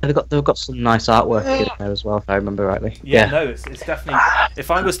 Yeah, they've got some nice artwork in there as well, if I remember rightly. Yeah, no, it's definitely. If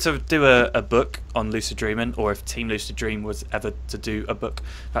I was to do a book on lucid dreaming, or if Team Lucid Dream was ever to do a book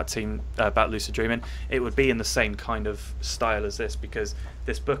about lucid dreaming, it would be in the same kind of style as this, because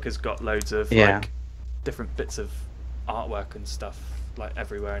this book has got loads of like different bits of artwork and stuff like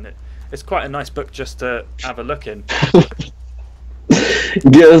everywhere, and it's quite a nice book just to have a look in.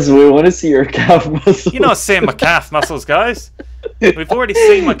 Giz, we want to see your calf muscles. You're not seeing my calf muscles, guys. We've already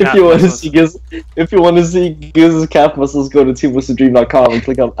seen my calf If you want to muscles. see Giz, if you want to see Giz's calf muscles, go to teamluciddream.com and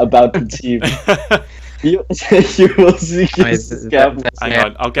click on About the Team. You will see Giz's calf muscles. Hang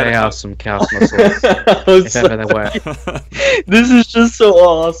on, I'll get They it are up. some calf muscles, if ever there were. This is just so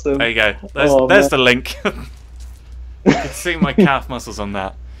awesome. There you go. Oh, There's man. the link. You can see my calf muscles on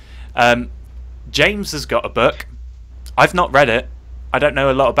that. James has got a book. I've not read it. I don't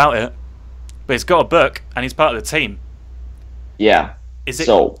know a lot about it, but he's got a book and he's part of the team. Yeah. Is it?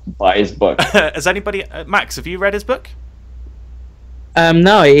 So buy his book. Has anybody? Max, have you read his book?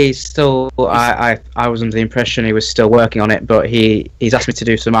 No, he's still. I was under the impression he was still working on it, but he's asked me to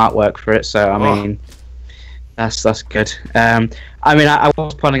do some artwork for it. So I mean, that's good. I mean, I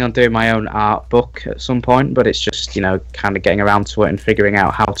was planning on doing my own art book at some point, but it's just kind of getting around to it and figuring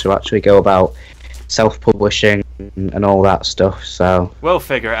out how to actually go about self-publishing and all that stuff. So We'll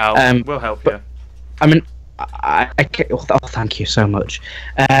figure it out. We'll help you. I mean, I thank you so much.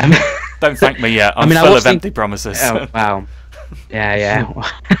 Don't thank me yet. I'm I mean, I full was of empty promises. Oh wow. Yeah.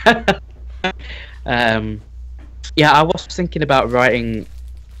 Yeah, I was thinking about writing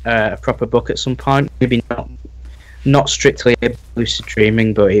a proper book at some point. Maybe not strictly lucid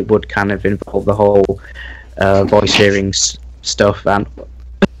dreaming, but it would kind of involve the whole voice hearing stuff. And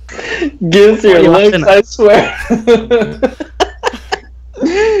Giz your you legs, laughing I swear.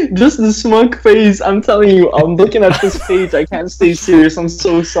 Just the smug face. I'm telling you, I'm looking at this page. I can't stay serious. I'm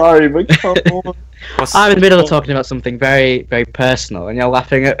so sorry, but come on. I'm in the middle of talking about something very, very personal, and you're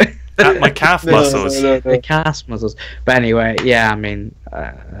laughing at At my calf muscles. No. the calf muscles. But anyway, yeah, I mean,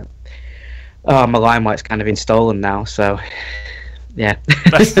 my limelight's kind of been stolen now, so yeah.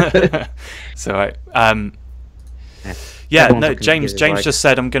 So right. Everyone's No. looking at James Giz, right? just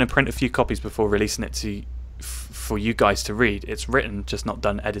said I'm going to print a few copies before releasing it for you guys to read. It's written, just not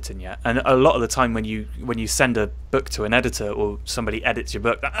done editing yet. And a lot of the time when you send a book to an editor or somebody edits your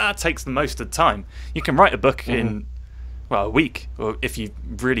book, that takes the most of the time. You can write a book in a week, or if you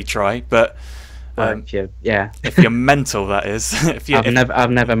really try. But if you're mental, that is.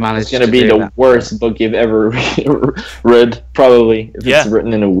 I've never managed. It's gonna to be do the that. worst book you've ever read, probably, if it's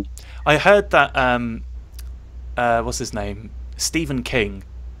written in a week. I heard that what's his name? Stephen King,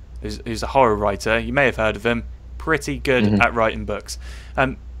 who's a horror writer. You may have heard of him. Pretty good at writing books.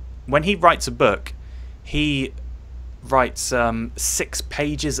 When he writes a book, he writes 6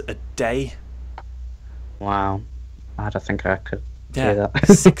 pages a day. Wow. I don't think I could do Yeah, that.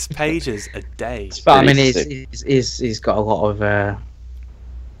 6 pages a day. But I mean, Pretty he's got a lot of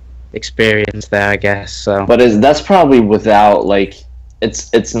experience there, I guess. So. But that's probably without like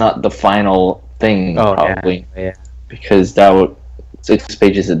it's not the final thing probably yeah. because that would 6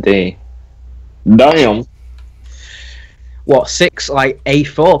 pages a day. Damn. What, 6 like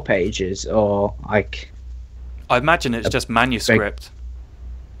A4 pages or like? I imagine it's just manuscript.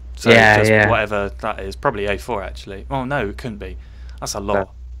 So Yeah, just yeah. whatever that is, probably A4 actually. Oh no, it couldn't be. That's a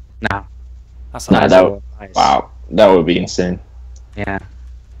lot. No. That's a Nah, lot. that would, wow, that would be insane. Yeah.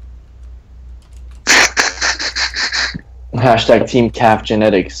 Hashtag Team Calf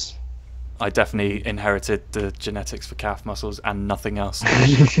Genetics. I definitely inherited the genetics for calf muscles and nothing else.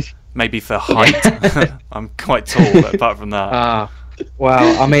 Maybe for height. I'm quite tall, but apart from that.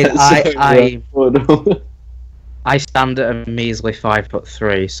 Well, I mean, I Photo. I stand at a measly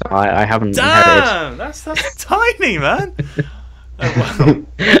 5'3", so I haven't Damn, that's tiny, man. Oh, wow.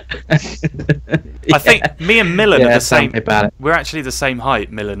 I think me and Milan are the same. We're actually the same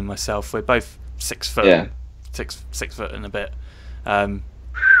height, Milan and myself. We're both 6 foot. Yeah. 6 foot and a bit.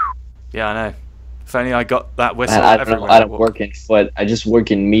 Yeah, I know. If only I got that whistle. Man, I don't work in foot. I just work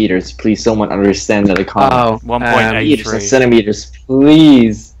in meters. Please, someone understand that economy. 1.83 meters and centimeters,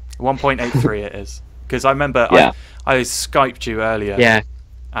 please. 1.83 it is. Because I remember I Skyped you earlier. Yeah.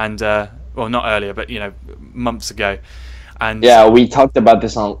 And well, not earlier, but months ago. And yeah, we talked about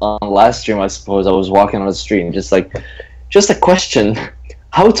this on last stream. I suppose I was walking on the street and just a question.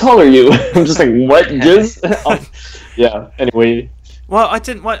 How tall are you? I'm just like, what? Giz? Yeah. Anyway. Well, I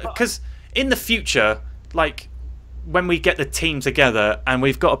didn't want, because in the future, like when we get the team together and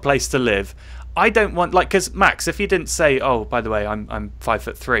we've got a place to live, I don't want because Max, if you didn't say, oh, by the way, I'm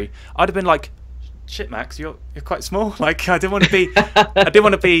 5'3", I'd have been like, shit, Max, you're quite small. Like I didn't want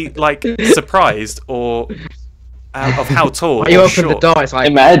to be like surprised or of how tall. When you open the door, it's like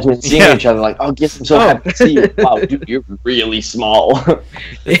imagine seeing each other like, oh, Giz, I'm so happy to see you. Wow, dude, you're really small. But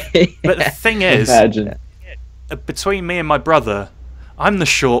the thing is, imagine. Between me and my brother, I'm the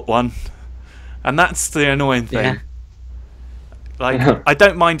short one, and that's the annoying thing. Yeah. Like, I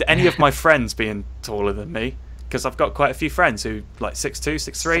don't mind any of my friends being taller than me, because I've got quite a few friends who like 6'2",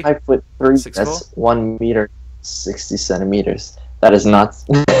 6'3". 5'3". 6'4". That's 1 meter, 60 centimeters. That is not.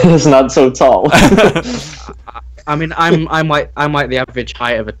 It's not so tall. I mean, I'm like the average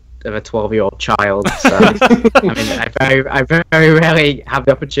height of a 12-year-old child. So I mean, I very rarely have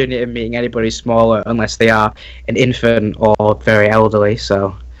the opportunity of meeting anybody smaller unless they are an infant or very elderly.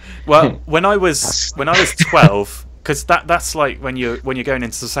 So, well, when I was 12, because that's like when you're going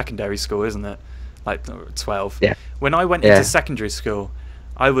into secondary school, isn't it? Like 12. Yeah. When I went into secondary school,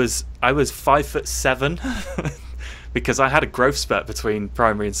 I was 5'7", because I had a growth spurt between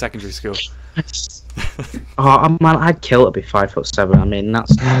primary and secondary school. Oh man, I'd kill to be 5'7". I mean,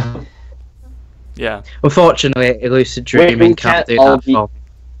 that's yeah. Unfortunately, Lucid Dreaming can't do that for me.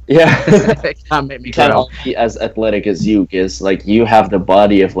 Yeah, It can't make me we can't grow. all be as athletic as you, Giz. Like you have the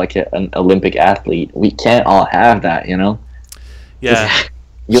body of like an Olympic athlete. We can't all have that, you know. Yeah.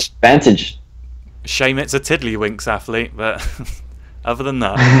 Your advantage. Shame it's a tiddlywinks athlete, but other than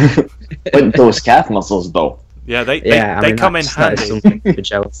that. But those calf muscles, though. Yeah, they come in that handy. is something to be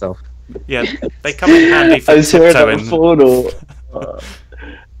jealous of. Yeah, they come in handy for I swear that tiptoeing. photo.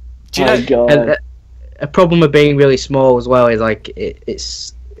 Do you know? God. A problem with being really small as well is like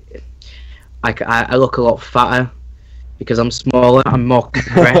it's like I look a lot fatter because I'm smaller. I'm more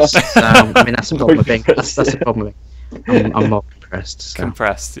compressed. So, I mean, that's the problem with being. That's the problem. I'm more compressed. So.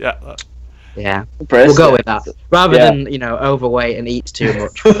 Compressed. Yeah. Yeah, Compressed, we'll go with that. Rather Yeah. than overweight and eat too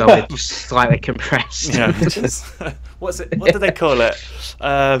much, we'll go with just slightly compressed. Yeah. What's it? What do they call it?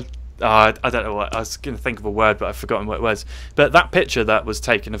 I don't know what. I was going to think of a word, but I've forgotten what it was. But that picture that was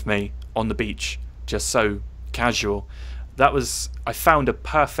taken of me on the beach, just so casual, that was. I found a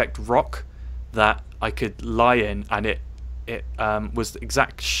perfect rock that I could lie in, and it was the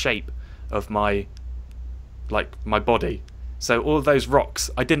exact shape of my body. So all of those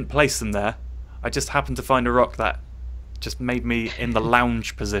rocks, I didn't place them there. I just happened to find a rock that just made me in the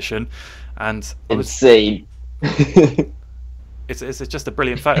lounge position, and Insane. it's just a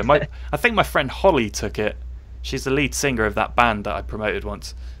brilliant photo. I think my friend Holly took it. She's the lead singer of that band that I promoted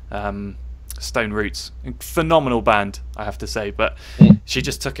once, Stone Roots. Phenomenal band, I have to say. But she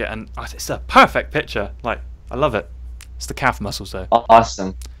just took it, and it's a perfect picture. Like, I love it. It's the calf muscles, though.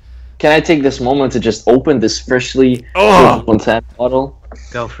 Awesome. Can I take this moment to just open this freshly content bottle?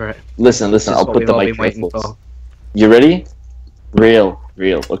 Go for it. Listen. I'll put the mic close. You ready? Real.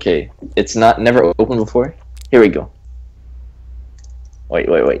 Okay. It's never opened before. Here we go.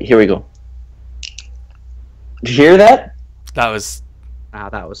 Wait. Here we go. Did you hear that? That was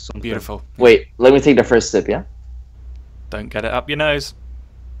That was something. beautiful. Wait, let me take the first sip, yeah? Don't get it up your nose.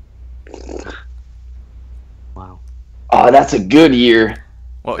 Wow. Oh, that's a good year.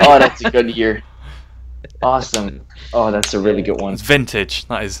 What? Oh, that's a good year. Awesome. Oh, that's a really good one. It's vintage.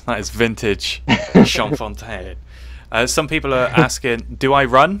 That is vintage Champfontaine. Some people are asking, do I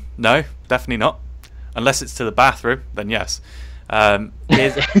run? No, definitely not. Unless it's to the bathroom, then yes.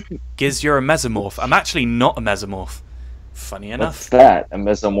 Giz, you're a mesomorph. I'm actually not a mesomorph. Funny enough. What's that? A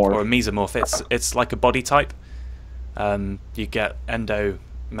mesomorph? Or a mesomorph. It's like a body type. You get endo,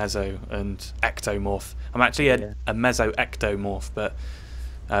 meso, and ectomorph. I'm actually a meso-ectomorph, but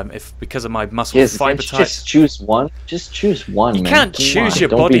if because of my muscle fiber type, just choose one. Just choose one. you man. can't Come choose on, your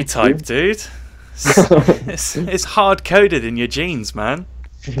don't body be type, too- dude. It's hard coded in your genes, man.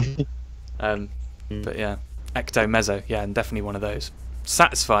 But yeah, ecto, meso, yeah, and definitely one of those.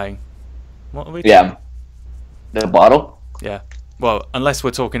 Satisfying. What are we? Yeah. The bottle. Yeah. Well, unless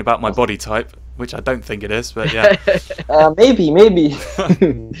we're talking about my body type, which I don't think it is, but yeah. Maybe.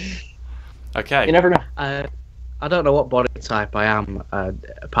 Okay. You never know. I don't know what body type I am,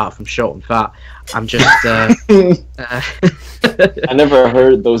 apart from short and fat. I'm just. I never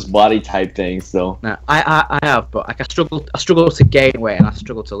heard those body type things, though. No, I have, but like I struggle to gain weight and I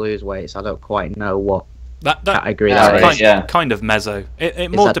struggle to lose weight, so I don't quite know what That category Yeah, that right, is. yeah. kind of meso.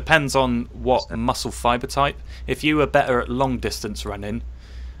 It more that- depends on what muscle fiber type. If you are better at long distance running,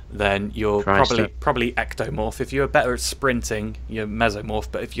 then you're Tricep. probably ectomorph. If you're better at sprinting, you're mesomorph.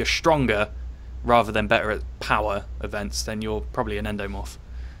 But if you're stronger rather than better at power events, then you're probably an endomorph.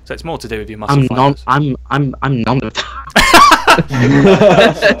 So it's more to do with your muscle fibers. I'm none of that.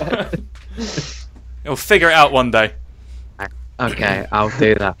 You'll figure it out one day. Okay, I'll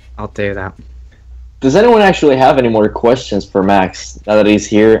do that. Does anyone actually have any more questions for Max now that he's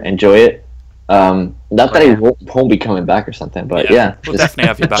here? Enjoy it. Not that he won't be coming back or something, but yeah. We'll definitely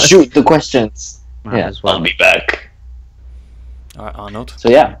have you back. Shoot the questions. Might Yeah, as well. I'll be back. All right, Arnold. So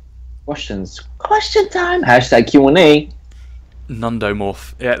yeah, questions. Question time. Hashtag Q&A.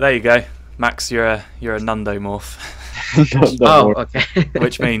 Nundomorph. Yeah, there you go. Max, you're a nundomorph, Oh, okay.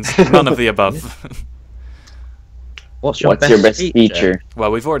 which means none of the above. What's your best feature?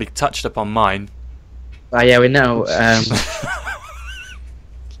 Well, we've already touched upon mine. Oh yeah, we know.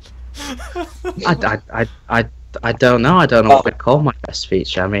 I don't know. I don't know what to call my best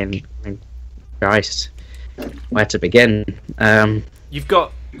feature. I mean, Christ, where to begin? You've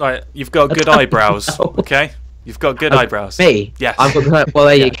got good eyebrows. know. Okay, you've got good eyebrows. Me? Yes. I've got. Well,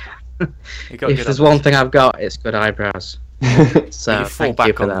 there you go. You got If good there's eyebrows. one thing I've got, it's good eyebrows. So You fall thank you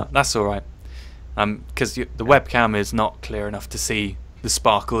back for on that. that. That's all right. Because the webcam is not clear enough to see the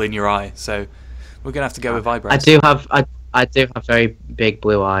sparkle in your eye, so we're gonna have to go with eyebrows. I do have very big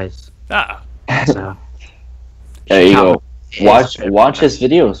blue eyes. Ah, So There you go. It's- Watch his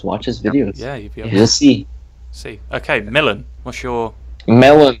videos. Watch his videos. yeah, you'd be able You'll see. to see. Okay, Milan, what's your?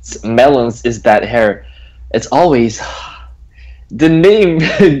 Melons is that hair. It's always the name,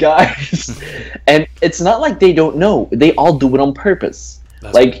 guys. And it's not like they don't know. They all do it on purpose.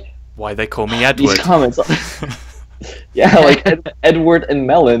 That's Like why they call me these Edward. comments. Yeah, like Edward and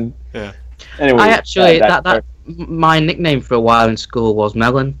Melon. Yeah. Anyway, I actually that my nickname for a while in school was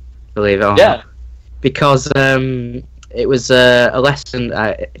Melon. Believe it or yeah. not, because it was a lesson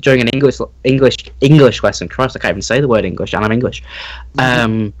during an English lesson. Christ, I can't even say the word English, and I'm English.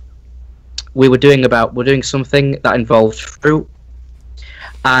 We're doing something that involved fruit,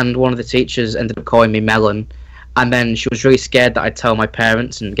 and one of the teachers ended up calling me Melon, and then she was really scared that I'd tell my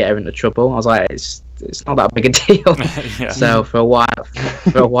parents and get her into trouble. I was like, it's not that big a deal. Yeah. So for a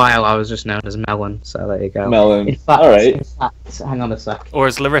while I was just known as Melon. So there you go. Melon. In fact, All right. in fact, hang on a sec. Or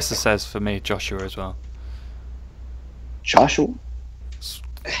as Larissa says for me, Joshua as well. Joshua.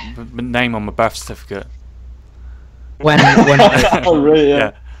 Name on my birth certificate. When Oh, really?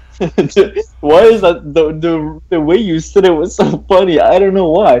 Yeah. Why is that the way you said it was so funny? I don't know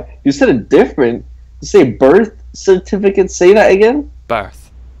why. You said it different. You say birth certificate. Say that again. Birth.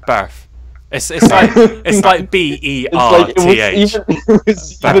 It's like BERTH. It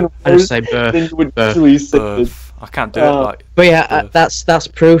was even I worse just say birth. than you would birth, usually say it. Birth. I can't do it like. But yeah, Birth. that's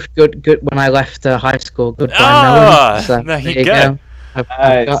proof. Good. When I left high school, goodbye, Ah, Melon. So there you go. I've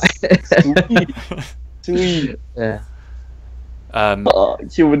got- Sweet. yeah.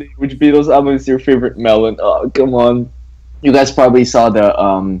 Which Beatles album is your favorite, Melon? Oh, come on. You guys probably saw the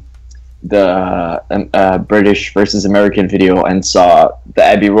British versus American video and saw the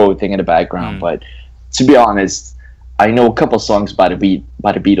Abbey Road thing in the background. But to be honest, I know a couple songs by the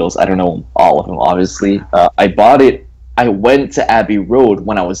Beatles. I don't know all of them, obviously. I bought it. I went to Abbey Road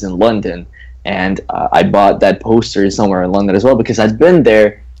when I was in London, and I bought that poster somewhere in London as well because I'd been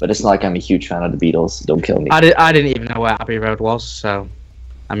there, but it's not like I'm a huge fan of the Beatles. Don't kill me. I didn't even know where Abbey Road was, so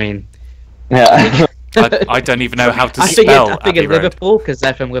I mean, Yeah. I don't even know how to I spell figured Abbey Road. Liverpool because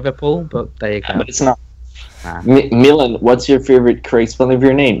they're from Liverpool, but there you go. But it's not. Nah. Milan, what's your favorite correct spelling of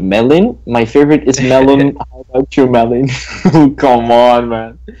your name? Melon? My favorite is Melon. How about you, Melon? Come on,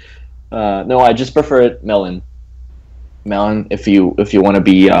 man. No, I just prefer it Melon. Melon, if you want to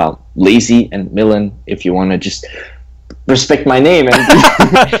be lazy, and Milan, if you want to just respect my name and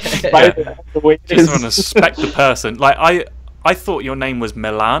the way it Just is. want to respect the person. Like I thought your name was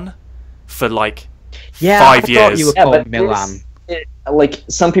Milan for like 5 I thought years. you were Yeah, called but Milan. Like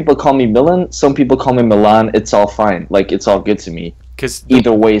some people call me Milan, some people call me Milan. It's all fine. Like it's all good to me. Because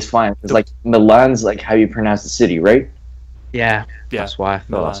Either way is fine. It's like Milan's like how you pronounce the city, right? Yeah, Yeah, that's why I thought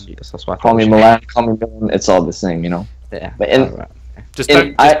Milan. that's why I thought Call me it was Milan, call me Milan. It's all the same, you know. Yeah, But in, right. just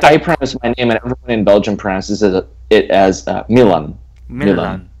in, don't, I pronounce my name, and everyone in Belgium pronounces it as Milan.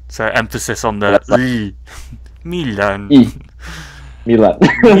 Milan. So emphasis on the That's like- E. Milan. Milan.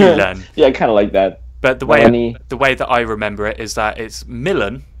 Milan. Yeah, kind of like that. But the Melanie. way that I remember it is that it's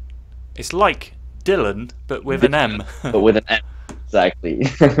Milan. It's like Dylan, but with an M. But with an M. Exactly.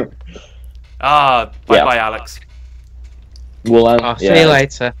 Bye bye, Alex. Milan. Oh, see you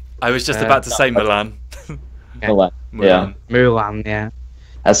later. I was just about to say Milan. Milan. Yeah. Milan. Mulan, yeah.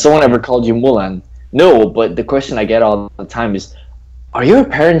 Has someone ever called you Mulan? No, but the question I get all the time is, are your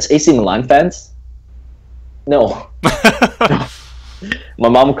parents AC Milan fans? No. My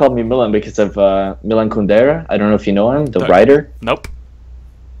mom called me Milan because of Milan Kundera. I don't know if you know him, the Don't- writer. Nope.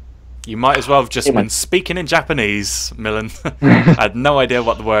 You might as well have just Hey, man. been speaking in Japanese, Milan. I had no idea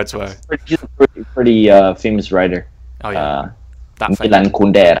what the words were. He's a pretty famous writer. Oh yeah, that thing. Milan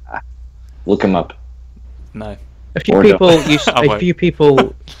Kundera. Look him up. No. A few Or no. people used I won't. a few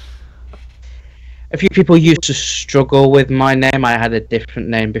people used to struggle with my name. I had a different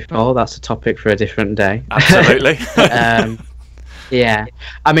name before. That's a topic for a different day. Absolutely. Yeah,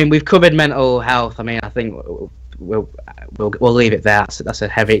 I mean we've covered mental health. I mean I think we'll leave it there. That's a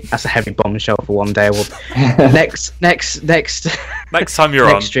heavy bombshell for one day. We'll next Next time you're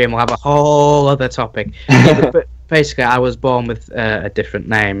on. next stream we'll have a whole other topic. Yeah, but basically I was born with a different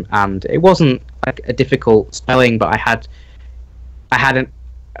name, and it wasn't like a difficult spelling, but I had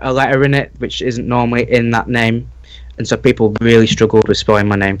a letter in it which isn't normally in that name, and so people really struggled with spelling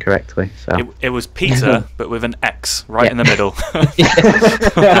my name correctly. So It was Peter, but with an X right in the middle.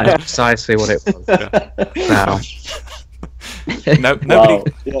 that's precisely what it was. So, No, nobody. Wow.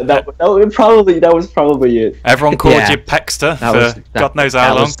 Yeah, that was probably it. Everyone called Yeah. you Pexter That for was- God knows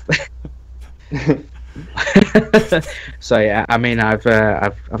how long. So yeah, I mean I've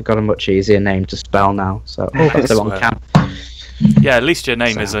got a much easier name to spell now. So that's the wrong Swear. camp. Yeah, at least your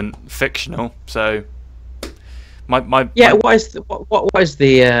name So- isn't fictional. So, my Yeah, my- what is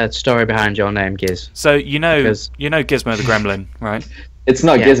the story behind your name, Giz? So you know Because- Gizmo the Gremlin, right? It's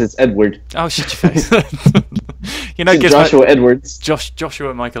not Yeah. Giz, it's Edward. Oh, shut your face. You know It's Gizmo. Joshua Edwards.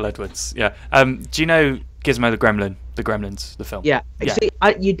 Joshua Michael Edwards. Yeah. Do you know Gizmo the Gremlin? The Gremlins, the film. Yeah, Yeah. see,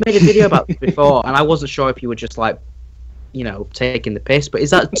 you'd made a video about this before, and I wasn't sure if you were just like, taking the piss. But is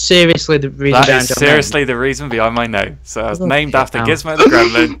that seriously the reason That behind is your name? seriously the reason behind my name. So I was named after hell. Gizmo the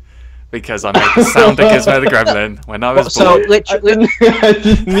Gremlin because I made the sound of Gizmo the Gremlin when I was So born. I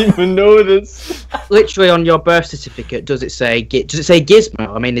didn't even notice. literally on your birth certificate, does it say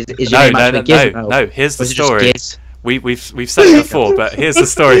Gizmo? I mean, is your No, name no, actually Gizmo? no. Here's Or the is it just story. Giz? We've said it before, but here's the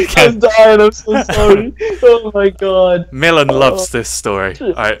story I'm again. dying, I'm so sorry. Oh my god. Milan loves this story.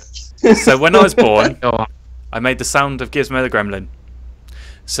 Alright. So when I was born, Go on. I made the sound of Gizmo the Gremlin.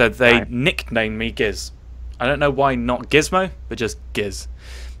 So they Right. nicknamed me Giz. I don't know why not Gizmo, but just Giz.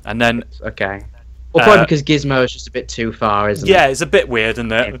 And then Okay. Well, probably Uh, because Gizmo is just a bit too far, isn't yeah, it? it's a bit weird,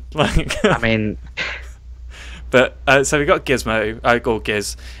 isn't it? Like, I mean, but so we got Gizmo, or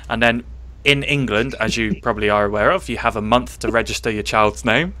Giz, and then in England, as you probably are aware of, you have a month to register your child's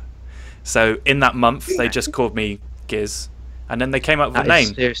name. So in that month, they just called me Giz, and then they came up with that a is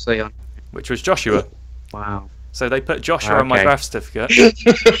name, seriously on. which was Joshua. Wow. So they put Joshua on my Okay. birth certificate.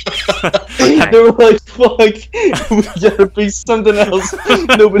 They were like, fuck, we gotta be something else.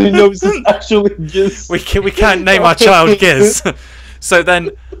 Nobody knows it's actually Giz. we can't name our child Giz. So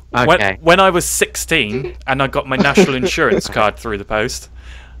then, Okay. when I was 16 and I got my national insurance card through the post,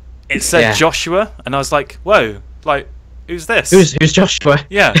 it said Yeah. Joshua, and I was like, whoa, like, who's this? Who's Joshua?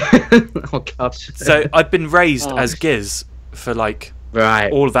 Yeah. Oh God. So I'd been raised Oh. as Giz for like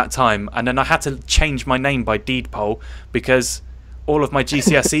Right. all of that time, and then I had to change my name by deed poll because all of my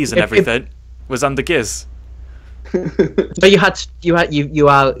GCSEs and everything was under Giz. So you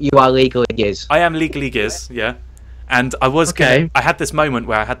are legally Giz. I am legally Giz, yeah. And I was Okay. I had this moment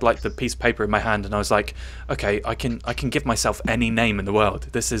where I had like the piece of paper in my hand, and I was like, okay, I can give myself any name in the world.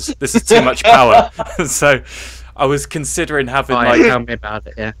 This is too much power. So I was considering having like Tell me about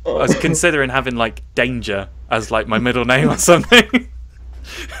it. Yeah. I was considering having like Danger as like my middle name or something.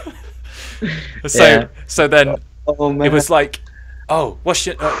 So then Oh man. it was like, oh, what's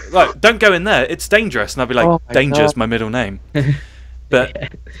your like? Don't go in there. It's dangerous. And I'd be like, Oh my Danger's God. my middle name.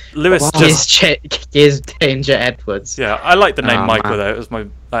 But Lewis Wow. just Giz Danger Edwards. yeah, I like the name Oh, Michael man. though. It was my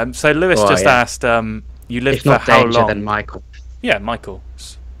so Lewis Oh, just yeah. asked, you lived If for not how Danger, long? then Michael. Yeah, Michael.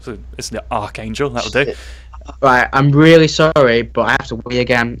 So it's the Archangel. That'll do. Right, I'm really sorry, but I have to wee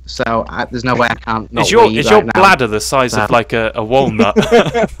again, so there's no way I can't not Is your wee is right your now. bladder the size of like a walnut?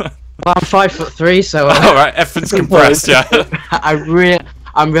 Well, I'm 5'3", so All right, everything's compressed. Yeah.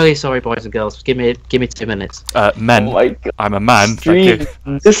 I'm really sorry, boys and girls. Give me 2 minutes. Men. Oh my God. I'm a man. Stream. Thank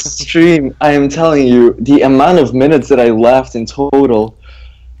you. This stream, I am telling you, the amount of minutes that I laughed in total.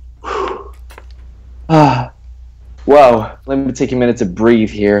 Ah, wow. Let me take a minute to breathe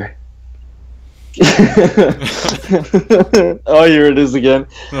here. Oh, here it is again.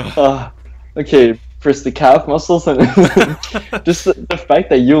 Okay, first the calf muscles, and just the fact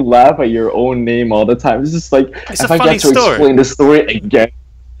that you laugh at your own name all the time. It's just like It's if a I funny get to story. explain the story again.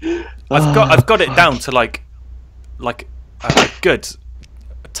 I've got it down to like a good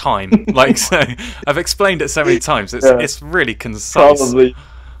time. Like so, I've explained it so many times. Yeah. It's really concise. Probably.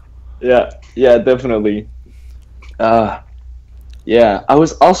 Yeah, definitely. Yeah, I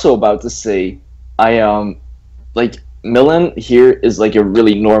was also about to say, like Milan here is like a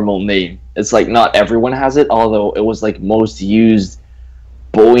really normal name. It's like not everyone has it, although it was like most used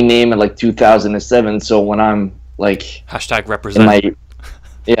Bowie name in like 2007. So when I'm like Hashtag in represent. my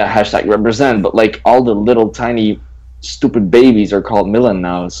hashtag represent, but like all the little tiny stupid babies are called Milan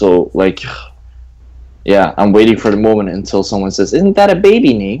now. So like, yeah, I'm waiting for the moment until someone says, "Isn't that a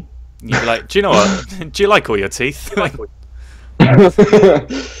baby name?" You'd be like, do you know what? Do you like all your teeth?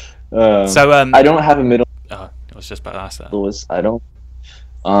 So I don't have a middle. I was just about to ask that. Lewis, I don't.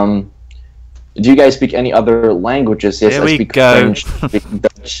 Do you guys speak any other languages? Yes, Here I we speak go. French, I speak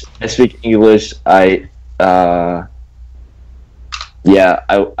Dutch, I speak English. I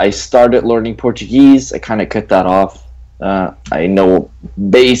started learning Portuguese. I kind of cut that off. I know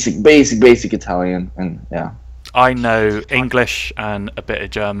basic Italian, and yeah. I know English and a bit of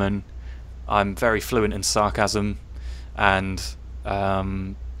German. I'm very fluent in sarcasm, and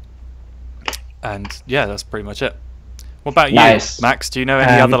yeah, that's pretty much it. What about you, Nice. Max? Do you know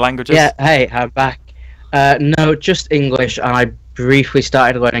any other languages? Yeah, hey, I'm back. No, just English, and I briefly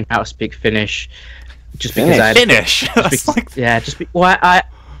started learning how to speak Finnish, just because I Finnish. That's like-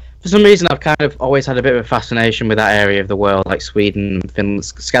 for some reason I've kind of always had a bit of a fascination with that area of the world, like Sweden, Finland,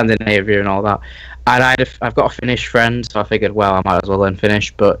 Scandinavia, and all that. And I've got a Finnish friend, so I figured, well, I might as well learn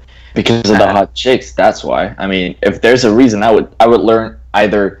Finnish. But Because of the hot chicks, that's why. I mean, if there's a reason, I would learn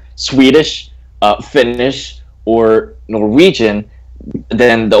either Swedish, Finnish, or Norwegian.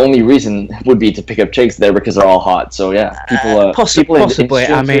 Then the only reason would be to pick up chicks there because they're all hot. So yeah, people. People in possibly.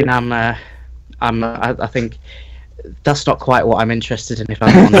 I mean, infrastructure- I think that's not quite what I'm interested in, if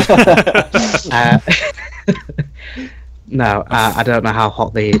I'm honest. No, I don't know how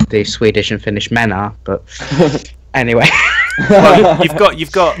hot the Swedish and Finnish men are, but anyway. well,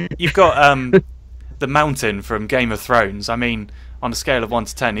 you've got the Mountain from Game of Thrones. I mean, on a scale of 1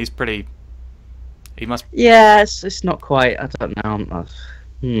 to 10, he must. Yeah, it's not quite. I don't know.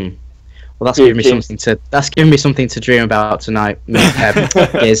 Well, that's giving me something to dream about tonight.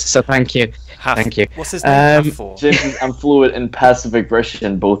 Is so. Thank you. Thank you. What's his name? For? Jim, I'm fluent in passive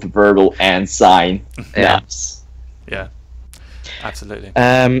aggression, both verbal and sign. Yeah. Yes. Yeah, absolutely.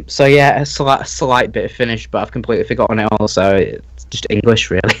 So yeah, a slight bit of Finnish, but I've completely forgotten it all. So it's just English,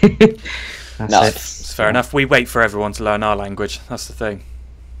 really. That's No, it. It's fair enough. We wait for everyone to learn our language. That's the thing.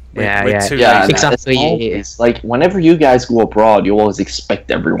 We're too Yeah, lazy. Exactly. It's like whenever you guys go abroad, you always expect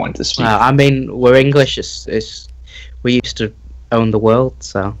everyone to speak. I mean, we're English. We used to own the world,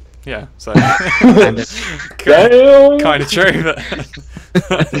 so Yeah, so kind of. kind of true, but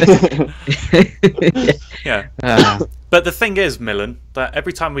yeah. But the thing is, Milan, that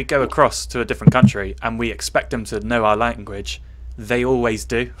every time we go across to a different country and we expect them to know our language, they always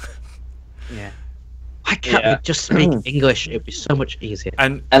do. Yeah. Why can't we just speak English? It'd be so much easier.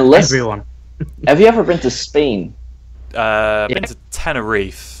 And Unless, Everyone. have you ever been to Spain? been to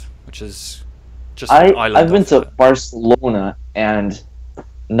Tenerife, which is just an island. I've been off to the- Barcelona and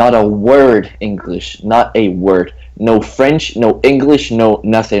not a word English, not a word. No French, no English, no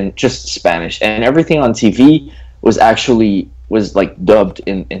nothing, just Spanish. And everything on TV was like dubbed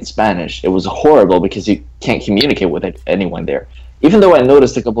in Spanish. It was horrible because you can't communicate with anyone there. Even though I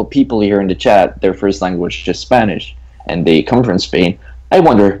noticed a couple of people here in the chat, their first language is just Spanish, and they come from Spain. I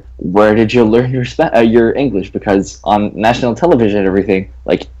wonder, where did you learn your English? Because on national television and everything,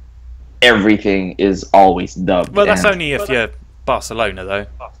 like, everything is always dubbed. Well, that's only if you're Barcelona, though.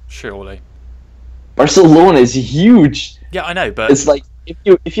 Surely. Barcelona is huge. Yeah, I know, but it's like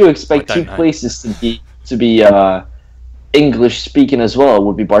if you expect two places to be English speaking as well, it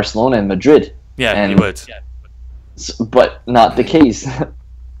would be Barcelona and Madrid. Yeah, and, you would. But not the case.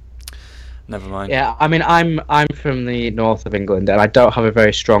 Never mind. Yeah, I mean, I'm from the north of England, and I don't have a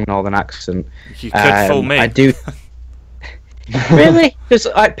very strong northern accent. You could fool me. I do. Really? Because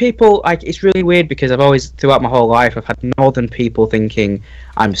people, it's really weird because I've always, throughout my whole life, I've had northern people thinking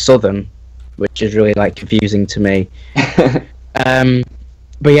I'm southern, which is really like confusing to me.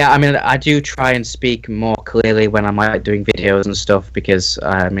 But yeah, I mean, I do try and speak more clearly when I'm like doing videos and stuff because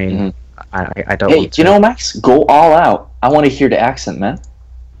I mean, I don't. Hey, you know, Max, go all out. I want to hear the accent, man.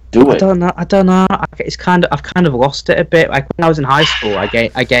 Do it. I don't know. I've kind of lost it a bit. Like when I was in high school, I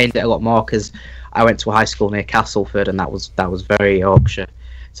gained it a lot more because I went to a high school near Castleford, and that was very Yorkshire.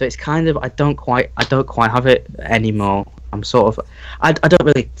 So it's kind of I don't quite have it anymore. I'm sort of I don't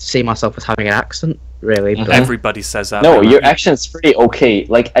really see myself as having an accent really. But everybody says that. No, your accent's pretty okay.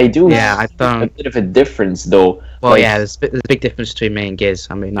 Like I do. Yeah, I don't. A bit of a difference though. Well, like, yeah, there's a big difference between me and Giz.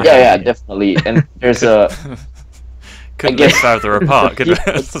 I mean, yeah, definitely. And there's a. Couldn't get further apart, could we?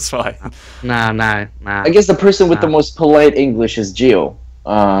 That's fine. No. I guess the person with the most polite English is Gio.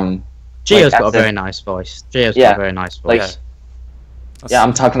 Gio's got a very nice voice. Gio's got a very nice voice. Yeah,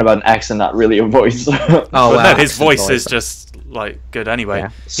 I'm talking about an accent, not really a voice. Oh, well, no, his voice is just like good anyway. Yeah,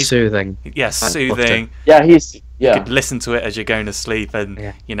 soothing. Yeah, soothing. Yeah, you could listen to it as you're going to sleep,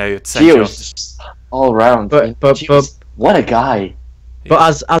 and you know, Gio's just all around. But what a guy.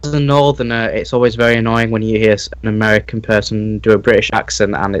 But as a northerner, it's always very annoying when you hear an American person do a British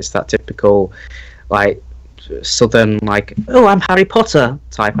accent, and it's that typical, like, southern, like, oh, I'm Harry Potter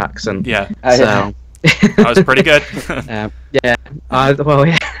type accent. Yeah. So that was pretty good. Well,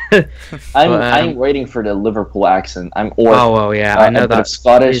 yeah. I'm waiting for the Liverpool accent. I know that.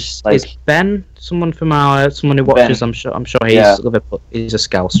 Scottish. Is Ben someone who watches? Ben. I'm sure he's Liverpool. He's a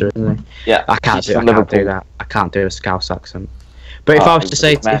Scouser, isn't he? Yeah. I can't do that. I can't do a Scouse accent. But if I was to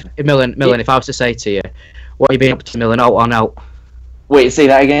say Milan, if I was to say to you, what have you been up to, Milan? Oh, no. Wait, say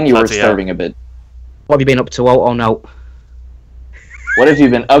that again. You were starving a bit. What have you been up to? Oh, no. What have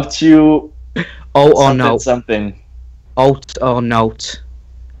you been up to? Oh, or no. Something. Alt or note.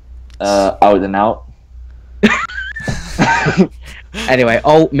 Out and out. Anyway,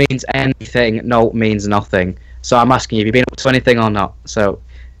 alt means anything. Note means nothing. So I'm asking you, have you been up to anything or not? So,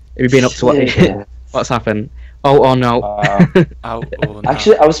 have you been up to what's happened? Oh or no? No.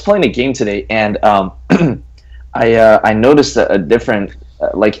 Actually, I was playing a game today, and I noticed a different,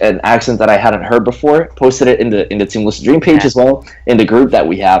 like an accent that I hadn't heard before. Posted it in the Team Lucid Dream page as well, in the group that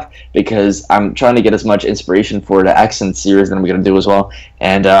we have, because I'm trying to get as much inspiration for the accent series that I'm gonna do as well.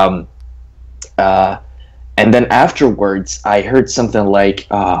 And then afterwards, I heard something like,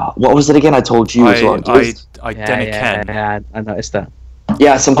 what was it again? I told you as well. I done a Ken. Yeah, I noticed that.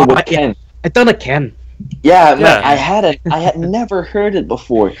 Yeah, something with Ken. I done a Ken. Yeah, man, I had never heard it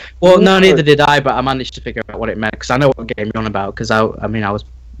before. Well, no, neither did I, but I managed to figure out what it meant, because I know what game you're on about, because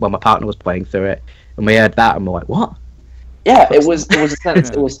my partner was playing through it, and we heard that, and we're like, what? Yeah, it was a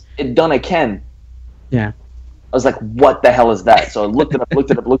sentence. It done a Ken. Yeah. I was like, what the hell is that? So I looked it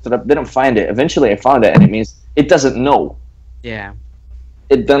up, didn't find it. Eventually I found it, and it means it doesn't know. Yeah.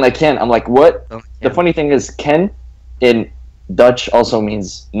 It done a Ken. I'm like, what? The funny thing is, Ken in Dutch also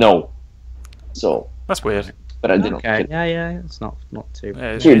means no. So that's weird. But I didn't. Okay. Yeah. It's not too.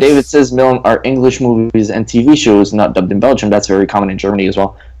 Here, David says, Milan, are English movies and TV shows not dubbed in Belgium? That's very common in Germany as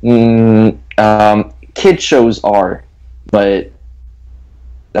well. Kid shows are, but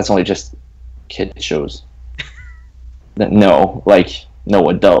that's only just kid shows. No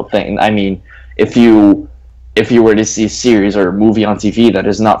adult thing. I mean, if you were to see a series or a movie on TV that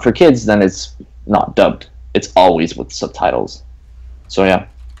is not for kids, then it's not dubbed. It's always with subtitles. So yeah.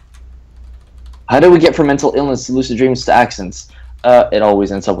 How do we get from mental illness to lucid dreams to accents? It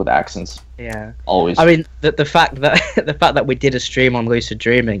always ends up with accents. Yeah. Always. I mean, the fact that we did a stream on lucid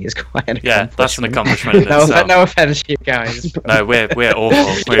dreaming is quite an accomplishment. That's an accomplishment in itself. No offense to you guys. No, we're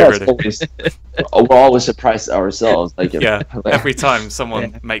awful. We're always surprised ourselves. Like, every time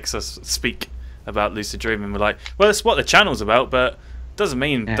someone makes us speak about lucid dreaming, we're like, well, that's what the channel's about, but doesn't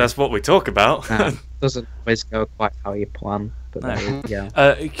mean that's what we talk about. Doesn't always go quite how you plan. But there you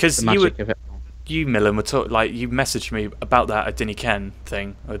go. Because you Milan were like you messaged me about that Didn't Ken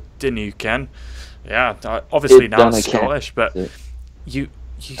thing. Didn't you Ken? Yeah, obviously now it's Scottish, but you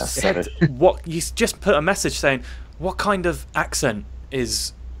said what? You just put a message saying what kind of accent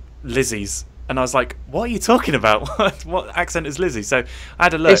is Lizzie's, and I was like, what are you talking about? What accent is Lizzie? So I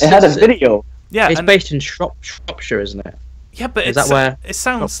had a look. It had a video. Yeah, it's based in Shropshire, isn't it? Yeah, but is that where it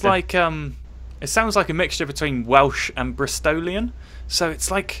sounds like it sounds like a mixture between Welsh and Bristolian. So it's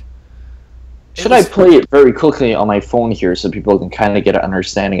like. Should I play it very quickly on my phone here so people can kind of get an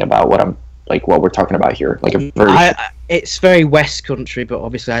understanding about what we're talking about here? Like a very. It's very West Country, but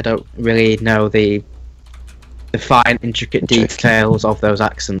obviously I don't really know the fine, intricate details of those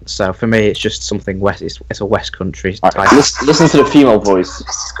accents. So for me, it's just something West. It's a West Country type. Right, listen to the female voice.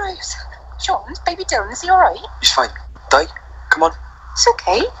 Mrs. Graves, Sean, baby Dylan, is he all right? He's fine. Di, come on. It's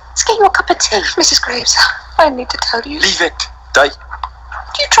okay. Let's get you a cup of tea. Mrs. Graves, I need to tell you. Leave it, Di.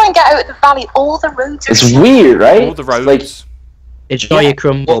 You try and get out of the valley. All the roads are. It's weird, right? All the roads. Like, enjoy your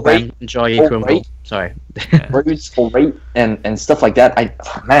crumble, Ben. Enjoy your crumble. Right. Sorry. Roads, all right, and stuff like that.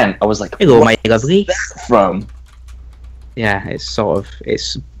 I was like, hello, my lovely. That from? Yeah, it's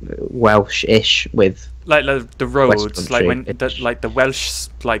Welsh-ish with like the roads, like when Country. like the Welsh,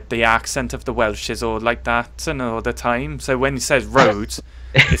 like the accent of the Welsh is all like that and all the time. So when he says roads,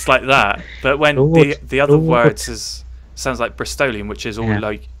 it's like that. But when the other words sounds like Bristolian, which is all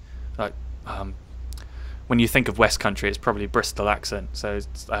like when you think of West Country, it's probably Bristol accent. So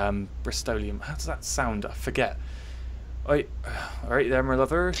it's Bristolian. How does that sound? I forget. All right there, my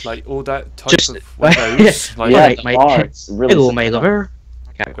lover. Like all that type of windows. Like, yeah, it's really hello, my lover.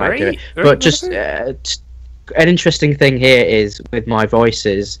 I can't quite do it. But just an interesting thing here is with my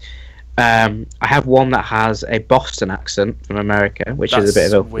voices. I have one that has a Boston accent from America, which is a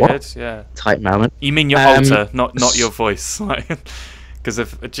bit of a weird, type moment. You mean your alter, not your voice, because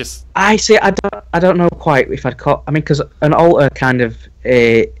if it just. I see. I don't know quite if I'd call. I mean, because an alter kind of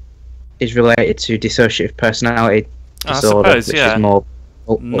is related to dissociative personality disorder, which is more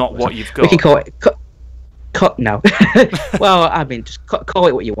not what you've got. We can call it. No. Well, I mean, just call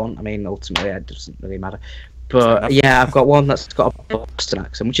it what you want. I mean, ultimately, it doesn't really matter. But yeah, I've got one that's got a Boston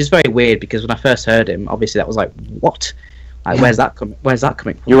accent, which is very weird because when I first heard him, obviously that was like, what? Like, where's that coming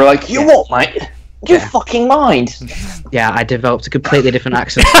from? You were like, you what, mate? You fucking mind? Yeah, I developed a completely different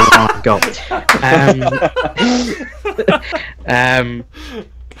accent than the one I've got.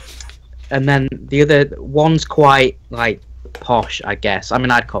 And then the other one's quite like posh, I guess. I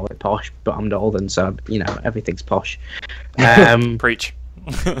mean, I'd call it posh, but I'm northern, so everything's posh. Preach.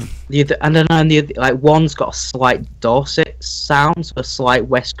 The other, one's got a slight Dorset sound, so a slight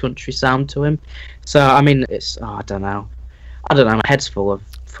West Country sound to him. So I mean, it's I don't know. My head's full of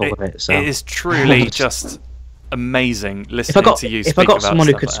it. So it is truly just amazing listening to you. If I got someone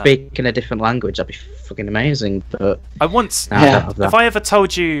who could like speak in a different language, that'd be fucking amazing. But I once, if I ever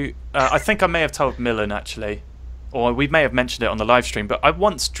told you, I think I may have told Milan actually, or we may have mentioned it on the live stream. But I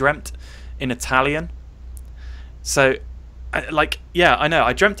once dreamt in Italian. So. I know.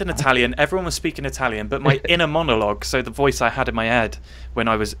 I dreamt in Italian. Everyone was speaking Italian, but my inner monologue, so the voice I had in my head when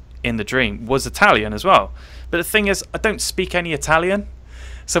I was in the dream, was Italian as well. But the thing is, I don't speak any Italian.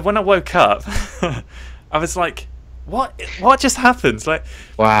 So when I woke up, I was like, "What? What just happened?" Like,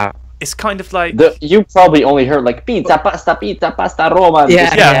 wow. It's kind of like you probably only heard like pizza, pasta, Roma.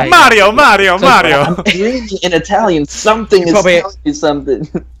 Yeah. Mario. I'm reading in Italian. Something is something.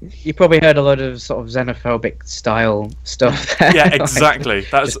 You probably heard a lot of sort of xenophobic style stuff there. Yeah, exactly.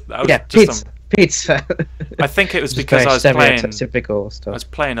 That was pizza. I think it was because I was playing typical stuff. I was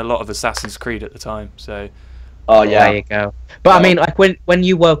playing a lot of Assassin's Creed at the time, so. Oh yeah, there you go. But I mean, like when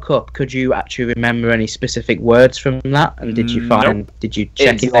you woke up, could you actually remember any specific words from that? And did you Did you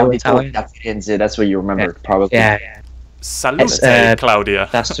check if they were Italian? That's what you remember, probably. Yeah. Salute, Claudia.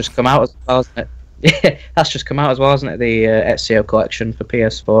 That's just come out as well, isn't it? Yeah, that's just come out as well, isn't it? The Ezio collection for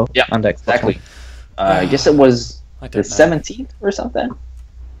PS4 and Xbox. Exactly. I guess it was the 17th or something.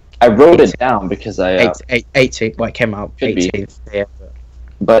 I wrote it down because I 18th. Well, it came out 18th. Yeah.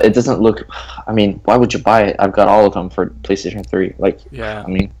 But it doesn't look. I mean, why would you buy it? I've got all of them for PlayStation 3. I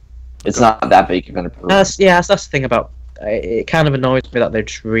mean, it's not that big of an improvement. That's the thing about. It kind of annoys me that they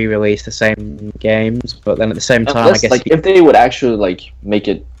just re-release the same games, but then at the same time, I guess if they would actually make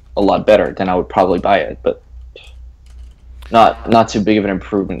it a lot better, then I would probably buy it. But not too big of an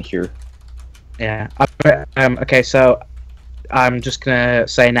improvement here. Yeah. Okay, so I'm just gonna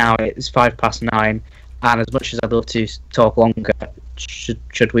say now it's 9:05, and as much as I'd love to talk longer,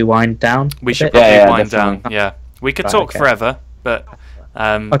 should we wind down? We should probably wind down. Yeah, we could talk forever, but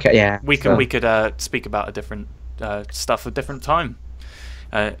we could speak about a different stuff at a different time.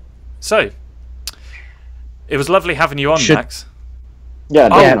 So It was lovely having you on, Max. Yeah.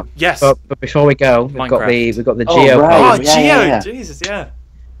 Oh, Yeah, yes. But before we go, we've got the Oh, Geo. right. Oh, Yeah, Geo! yeah. Jesus, yeah.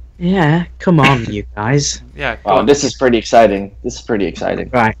 Yeah, come on, you guys. Yeah. go Oh, on. this is pretty exciting.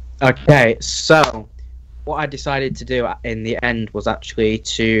 Right. Okay. So, what I decided to do in the end was actually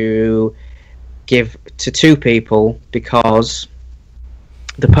to give to two people, because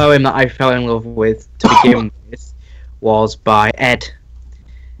the poem that I fell in love with to begin with was by Ed,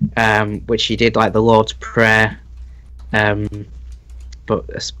 which he did like the Lord's Prayer, but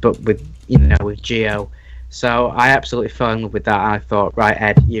with with Geo. So I absolutely fell in love with that, and I thought, right,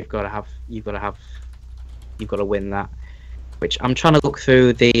 Ed, you've got to win that. Which I'm trying to look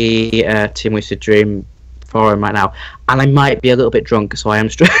through the Team Lucid Dream forum right now, and I might be a little bit drunk, so I am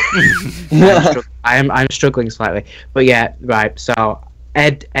I'm struggling slightly. But yeah, right. So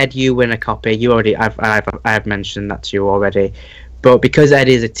Ed, you win a copy. You already, I've mentioned that to you already. But because Ed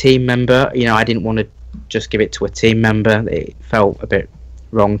is a team member, I didn't want to just give it to a team member. It felt a bit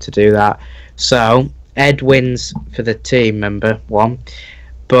wrong to do that. So Ed wins for the team member one,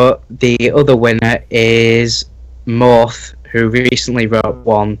 but the other winner is Morth, who recently wrote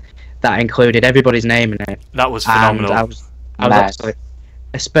one that included everybody's name in it. That was phenomenal. And I was absolutely,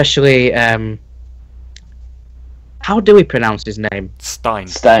 especially how do we pronounce his name? Stein.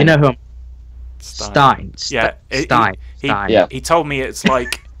 You know who I'm... Stein. Yeah. Stein. He told me it's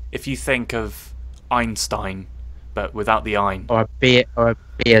like if you think of Einstein, but without the ein. Or a beer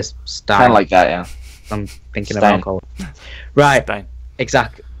Stein. Kind of like that, yeah. I'm thinking of Stein. alcohol. Right. Stein.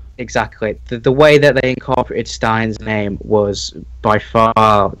 Exactly. The way that they incorporated Stein's name was by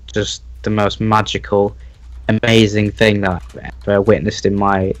far just the most magical, amazing thing that I've ever witnessed in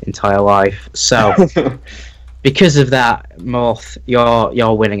my entire life. So, because of that, Morth,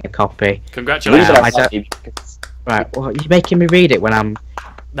 you're winning a copy. Congratulations. Right. Well, you're making me read it when I'm.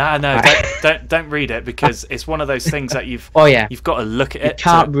 No, don't read it, because it's one of those things that you've got to look at it. You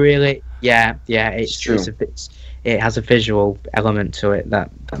can't really. Yeah. It's true. It has a visual element to it that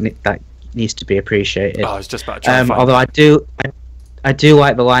needs to be appreciated. Oh, I was just about to try and find although I do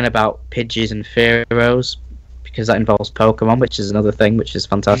like the line about Pidgeys and Fearos, because that involves Pokemon, which is another thing which is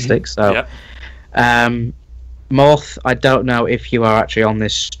fantastic. So, Morth, I don't know if you are actually on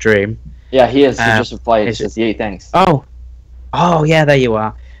this stream. Yeah, he is. He just replied. He says, "Yay, thanks." Oh, yeah, there you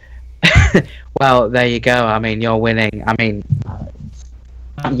are. Well, there you go. I mean, you're winning. I mean,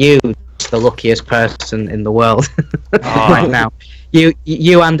 you, the luckiest person in the world right now. You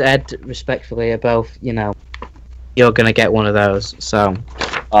and Ed, respectfully, are both. You're gonna get one of those. So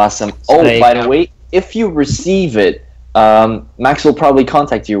awesome. By the way, if you receive it, Max will probably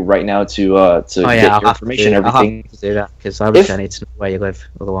contact you right now to get your information and everything. I'll have to do that, because obviously I need to know where you live.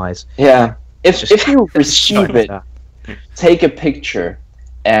 Otherwise, yeah. If you receive it, take a picture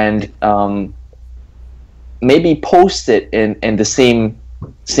and maybe post it in the same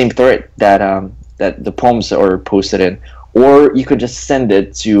thread that the poems are posted in, or you could just send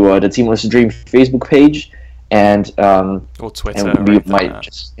it to the Team Lucid Dream Facebook page, and or Twitter, and we might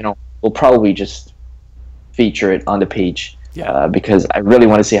just we'll probably just feature it on the page, because I really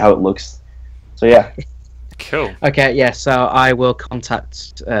want to see how it looks. So yeah. Cool. Okay, yeah. So I will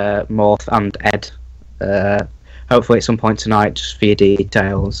contact Morth and Ed. Hopefully at some point tonight, just for your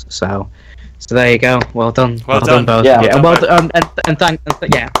details. So there you go. Well done. Well done both. Yeah. And well done,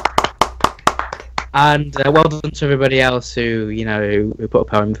 and well done to everybody else who who put a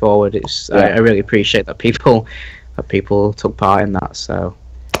poem forward. I really appreciate that people took part in that. So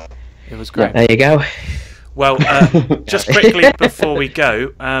it was great. There you go. Well, just quickly before we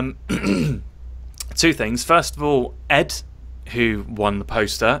go, two things. First of all, Ed, who won the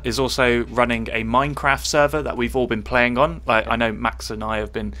poster, is also running a Minecraft server that we've all been playing on. Like, I know Max and I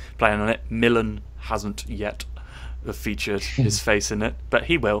have been playing on it. Milan hasn't yet featured his face in it, but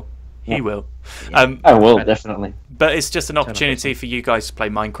he will. He will. I will, definitely. But it's just an opportunity for you guys to play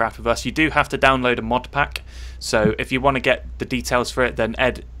Minecraft with us. You do have to download a mod pack, so if you want to get the details for it, then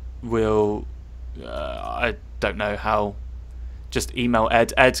Ed will... I don't know how... Just email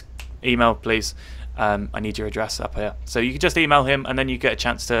Ed. Ed, email, please. I need your address up here. So you can just email him, and then you get a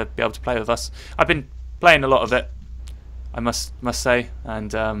chance to be able to play with us. I've been playing a lot of it, I must say,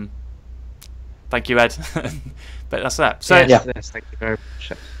 and thank you, Ed. But that's that. So yes, thank you very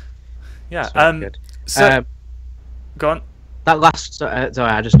much. Yeah. Good. So go on. That last sorry,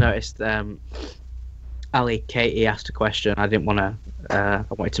 I just noticed. Ali, Katie asked a question. I didn't want to. I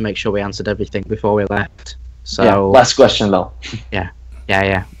wanted to make sure we answered everything before we left. So last question though. Yeah.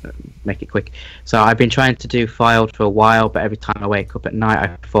 Make it quick. So I've been trying to do filed for a while, but every time I wake up at night,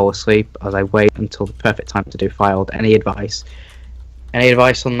 I fall asleep as I wait until the perfect time to do filed. Any advice? Any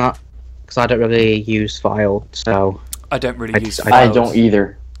advice on that? because I don't really use File, so I don't really use I files. I don't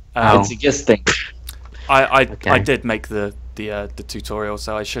either. Oh. It's a Giz thing. I Okay. did make the tutorial,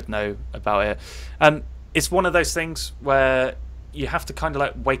 so I should know about it. It's one of those things where you have to kind of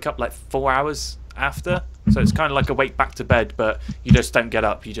like wake up like 4 hours after, so it's kind of like a wake back to bed, but you just don't get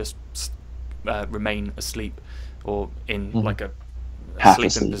up. You just remain asleep or in like a Half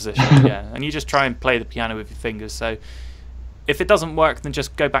sleeping asleep. position. Yeah, and you just try and play the piano with your fingers. So if it doesn't work, then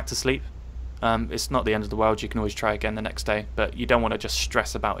just go back to sleep. It's not the end of the world. You can always try again the next day, but you don't want to just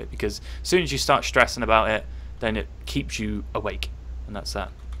stress about it, because as soon as you start stressing about it, then it keeps you awake, and that's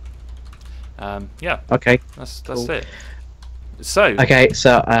that. Yeah, Okay. that's Cool. it. So Okay,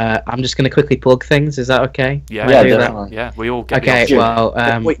 so I'm just going to quickly plug things. Is that okay? yeah, Yeah, do that? definitely. yeah, we all get the Okay, option.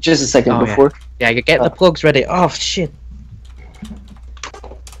 well, Wait, just a second oh, yeah. before. yeah, you get the plugs ready. Oh, shit.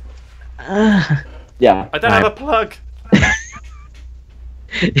 Yeah. I don't have a plug.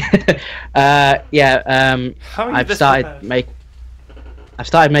 Yeah, How are you I've this started prepared? I've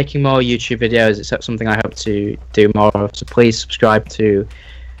started making more YouTube videos. It's something I hope to do more of. So please subscribe to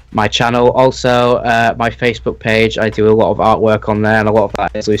my channel. Also, my Facebook page. I do a lot of artwork on there, and a lot of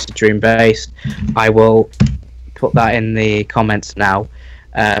that is Lucid Dream based. I will put that in the comments now.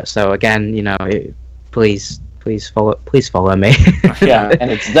 So again, you know, please follow me. Yeah, and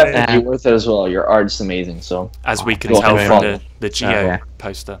it's definitely worth it as well. Your art's amazing, so As we can Go tell ahead. from Follow. the Geo yeah.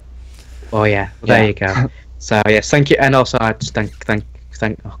 poster. Oh yeah, well, there you go. So yes, thank you, and also I just thank.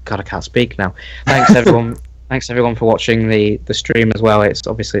 Oh God, I can't speak now. Thanks everyone. Thanks everyone for watching the stream as well. It's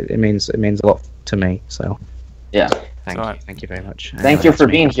obviously it means a lot to me. So yeah. thank you very much. Thank you for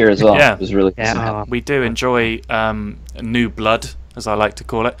being here as well. Yeah. It was really Yeah, We do enjoy new blood, as I like to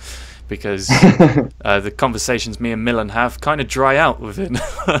call it, because the conversations me and Milan have kind of dry out within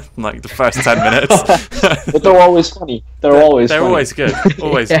like the first 10 minutes. But they're always funny. They're always They're funny. always good,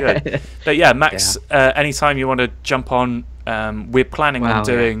 always Yeah. good. But yeah, Max, anytime you want to jump on, we're planning on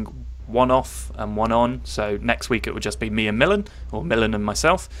doing one off and one on. So next week it would just be me and Milan, or Milan and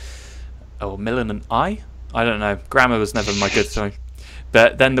myself, or Milan and I don't know. Grammar was never my good thing.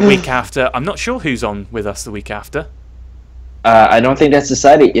 But then the week after, I'm not sure who's on with us the week after. I don't think that's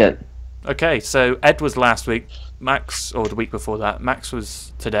decided yet. Okay, so Ed was last week, Max, or the week before that. Max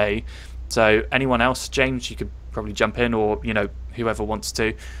was today. So anyone else, James, you could probably jump in, or you know, whoever wants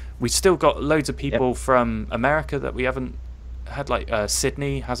to. We still got loads of people from America that we haven't had. Like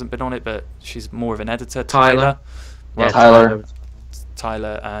Sydney hasn't been on it, but she's more of an editor. Tyler. Well, Tyler.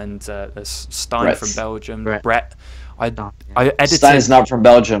 Tyler, and there's Stein Brett. from Belgium. Brett. I edited. Stein's not from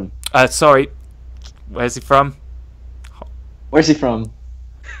Belgium. Sorry, where's he from? Where's he from?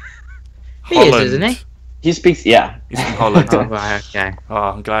 He is, isn't he? He speaks. Yeah. He's from Holland. Oh, right, okay. Oh,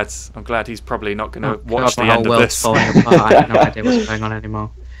 I'm glad he's probably not going to Oh, watch God, the my end whole of world's this. falling apart. I have no idea what's going on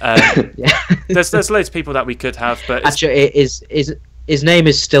anymore. Yeah. There's loads of people that we could have, but it's, Actually, his name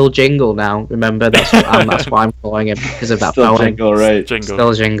is Still Jingle now. Remember, that's why I'm calling him, because of that Still poem. Jingle, right? Jingle.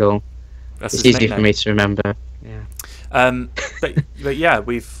 Still Jingle. That's It's his easy for nickname. me to remember. Yeah. But yeah,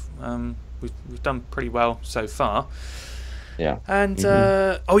 we've done pretty well so far. Yeah. And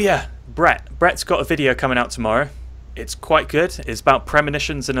oh yeah, Brett's got a video coming out tomorrow. It's quite good. It's about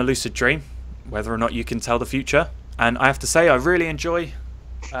premonitions in a lucid dream, whether or not you can tell the future. And I have to say, I really enjoy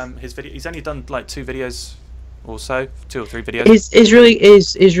his video. He's only done like 2 videos or so, 2 or 3 videos. He's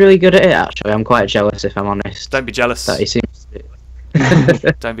really good at it. Actually, I'm quite jealous, if I'm honest. Don't be jealous. That he seems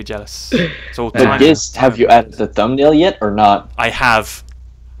to. Don't be jealous. It's all But time. Giz, have you added the thumbnail yet or not? I have.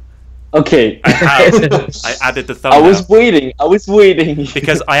 Okay. I have. I added the I thumbnail. was waiting.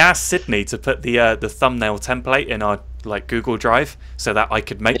 Because I asked Sydney to put the thumbnail template in our like Google Drive so that I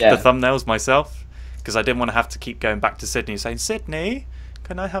could make the thumbnails myself, because I didn't want to have to keep going back to Sydney and saying, Sydney,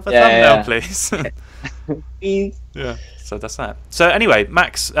 can I have a thumbnail, please? Please. Yeah. So that's that. So anyway,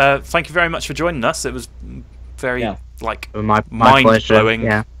 Max, thank you very much for joining us. It was very like my mind-blowing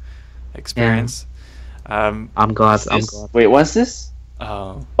pleasure. experience. I'm glad. Wait, what's this?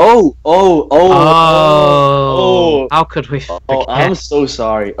 Oh. Oh. How could we forget? Oh, I'm so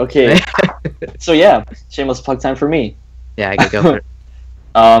sorry. Okay. So yeah, shameless plug time for me. Yeah, go for it.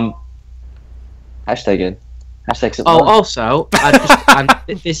 Hashtag it. Hashtag. Oh, also,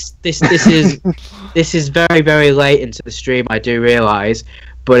 this is very, very late into the stream. I do realise,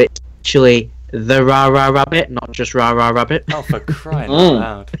 but it's actually the Rah Rah Rabbit, not just Rah Rah Rabbit. Oh, for crying out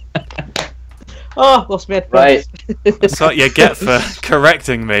loud! Oh, lost me. Right. That's what you get for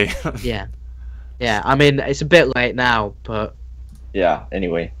correcting me. Yeah. I mean, it's a bit late now, but Yeah.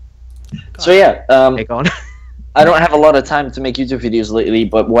 Anyway. So yeah. okay, go on. I don't have a lot of time to make YouTube videos lately,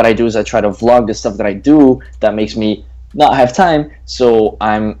 but what I do is I try to vlog the stuff that I do that makes me not have time. So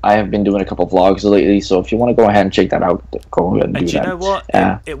I have been doing a couple vlogs lately. So if you want to go ahead and check that out, go ahead and And do do you that. know what?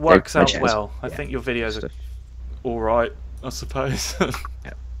 Yeah, It works they're out my well. I Yeah. think your videos are all right, I suppose. All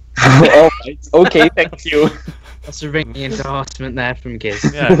right. Okay, thank you. That's a ringing endorsement there from Giz.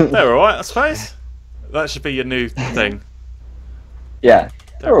 Yeah, they're all right, I suppose. That should be your new thing. Yeah,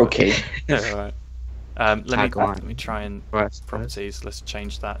 they're all okay. right. They're all right. Let me try and Right. properties. Let's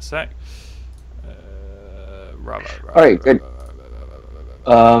change that a sec. Alright, good.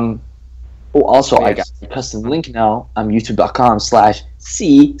 Oh, also, I got Yes. a custom link now. I'm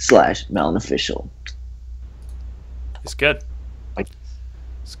youtube.com/c/melonofficial. It's good. Like-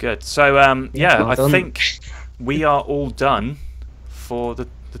 It's good. So yeah, well I done. think we are all done for the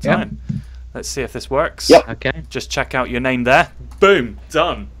Yep. time. Let's see if this works. Yep. Okay. Just check out your name there. Boom,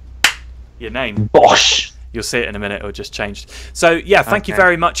 done. Your name. Bosh! You'll see it in a minute. It'll just changed. So yeah, thank you Okay.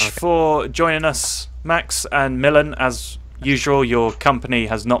 very much Okay. for joining us, Max and Milan. As usual, your company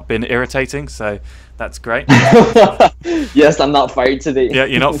has not been irritating, so that's great. Yes, I'm not fired today. Yeah,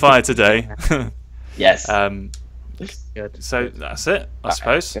 you're not fired today. Yes. Good. So that's it, I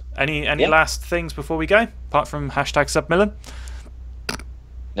suppose. Any Yeah. last things before we go, apart from #submilan?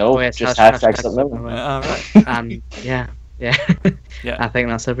 No, Oh, yes, just hashtag hashtag something. All right. Yeah. Yeah. I think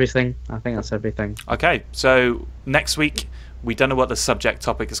that's everything. Okay, so next week we don't know what the subject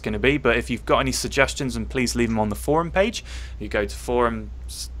topic is going to be, but if you've got any suggestions, and please leave them on the forum page. You go to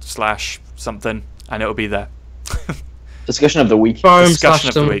forum/something, and it'll be there. Discussion of the week. Forum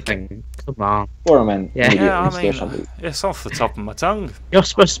Discussion slash of the week. something. Come on. Forum and Yeah. media Yeah, I discussion of the mean, week. it's off the top of my tongue. You're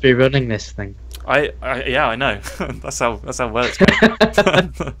supposed to be running this thing. Yeah, I know. that's how well it's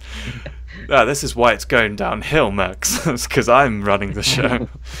going. Yeah, this is why it's going downhill, Max. It's because I'm running the show.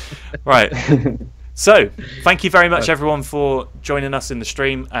 Right. So, thank you very much, everyone, for joining us in the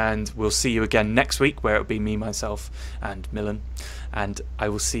stream, and we'll see you again next week, where it'll be me, myself, and Milan, and I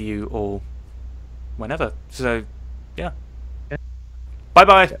will see you all whenever. So, yeah. Bye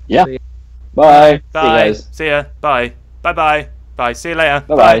bye. Yeah. Bye. See you Bye. guys. See ya. Bye. Bye bye. Bye. See you later.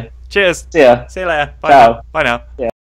 Bye bye. Cheers. See ya. See you later. Bye. Ciao. Now. Bye now.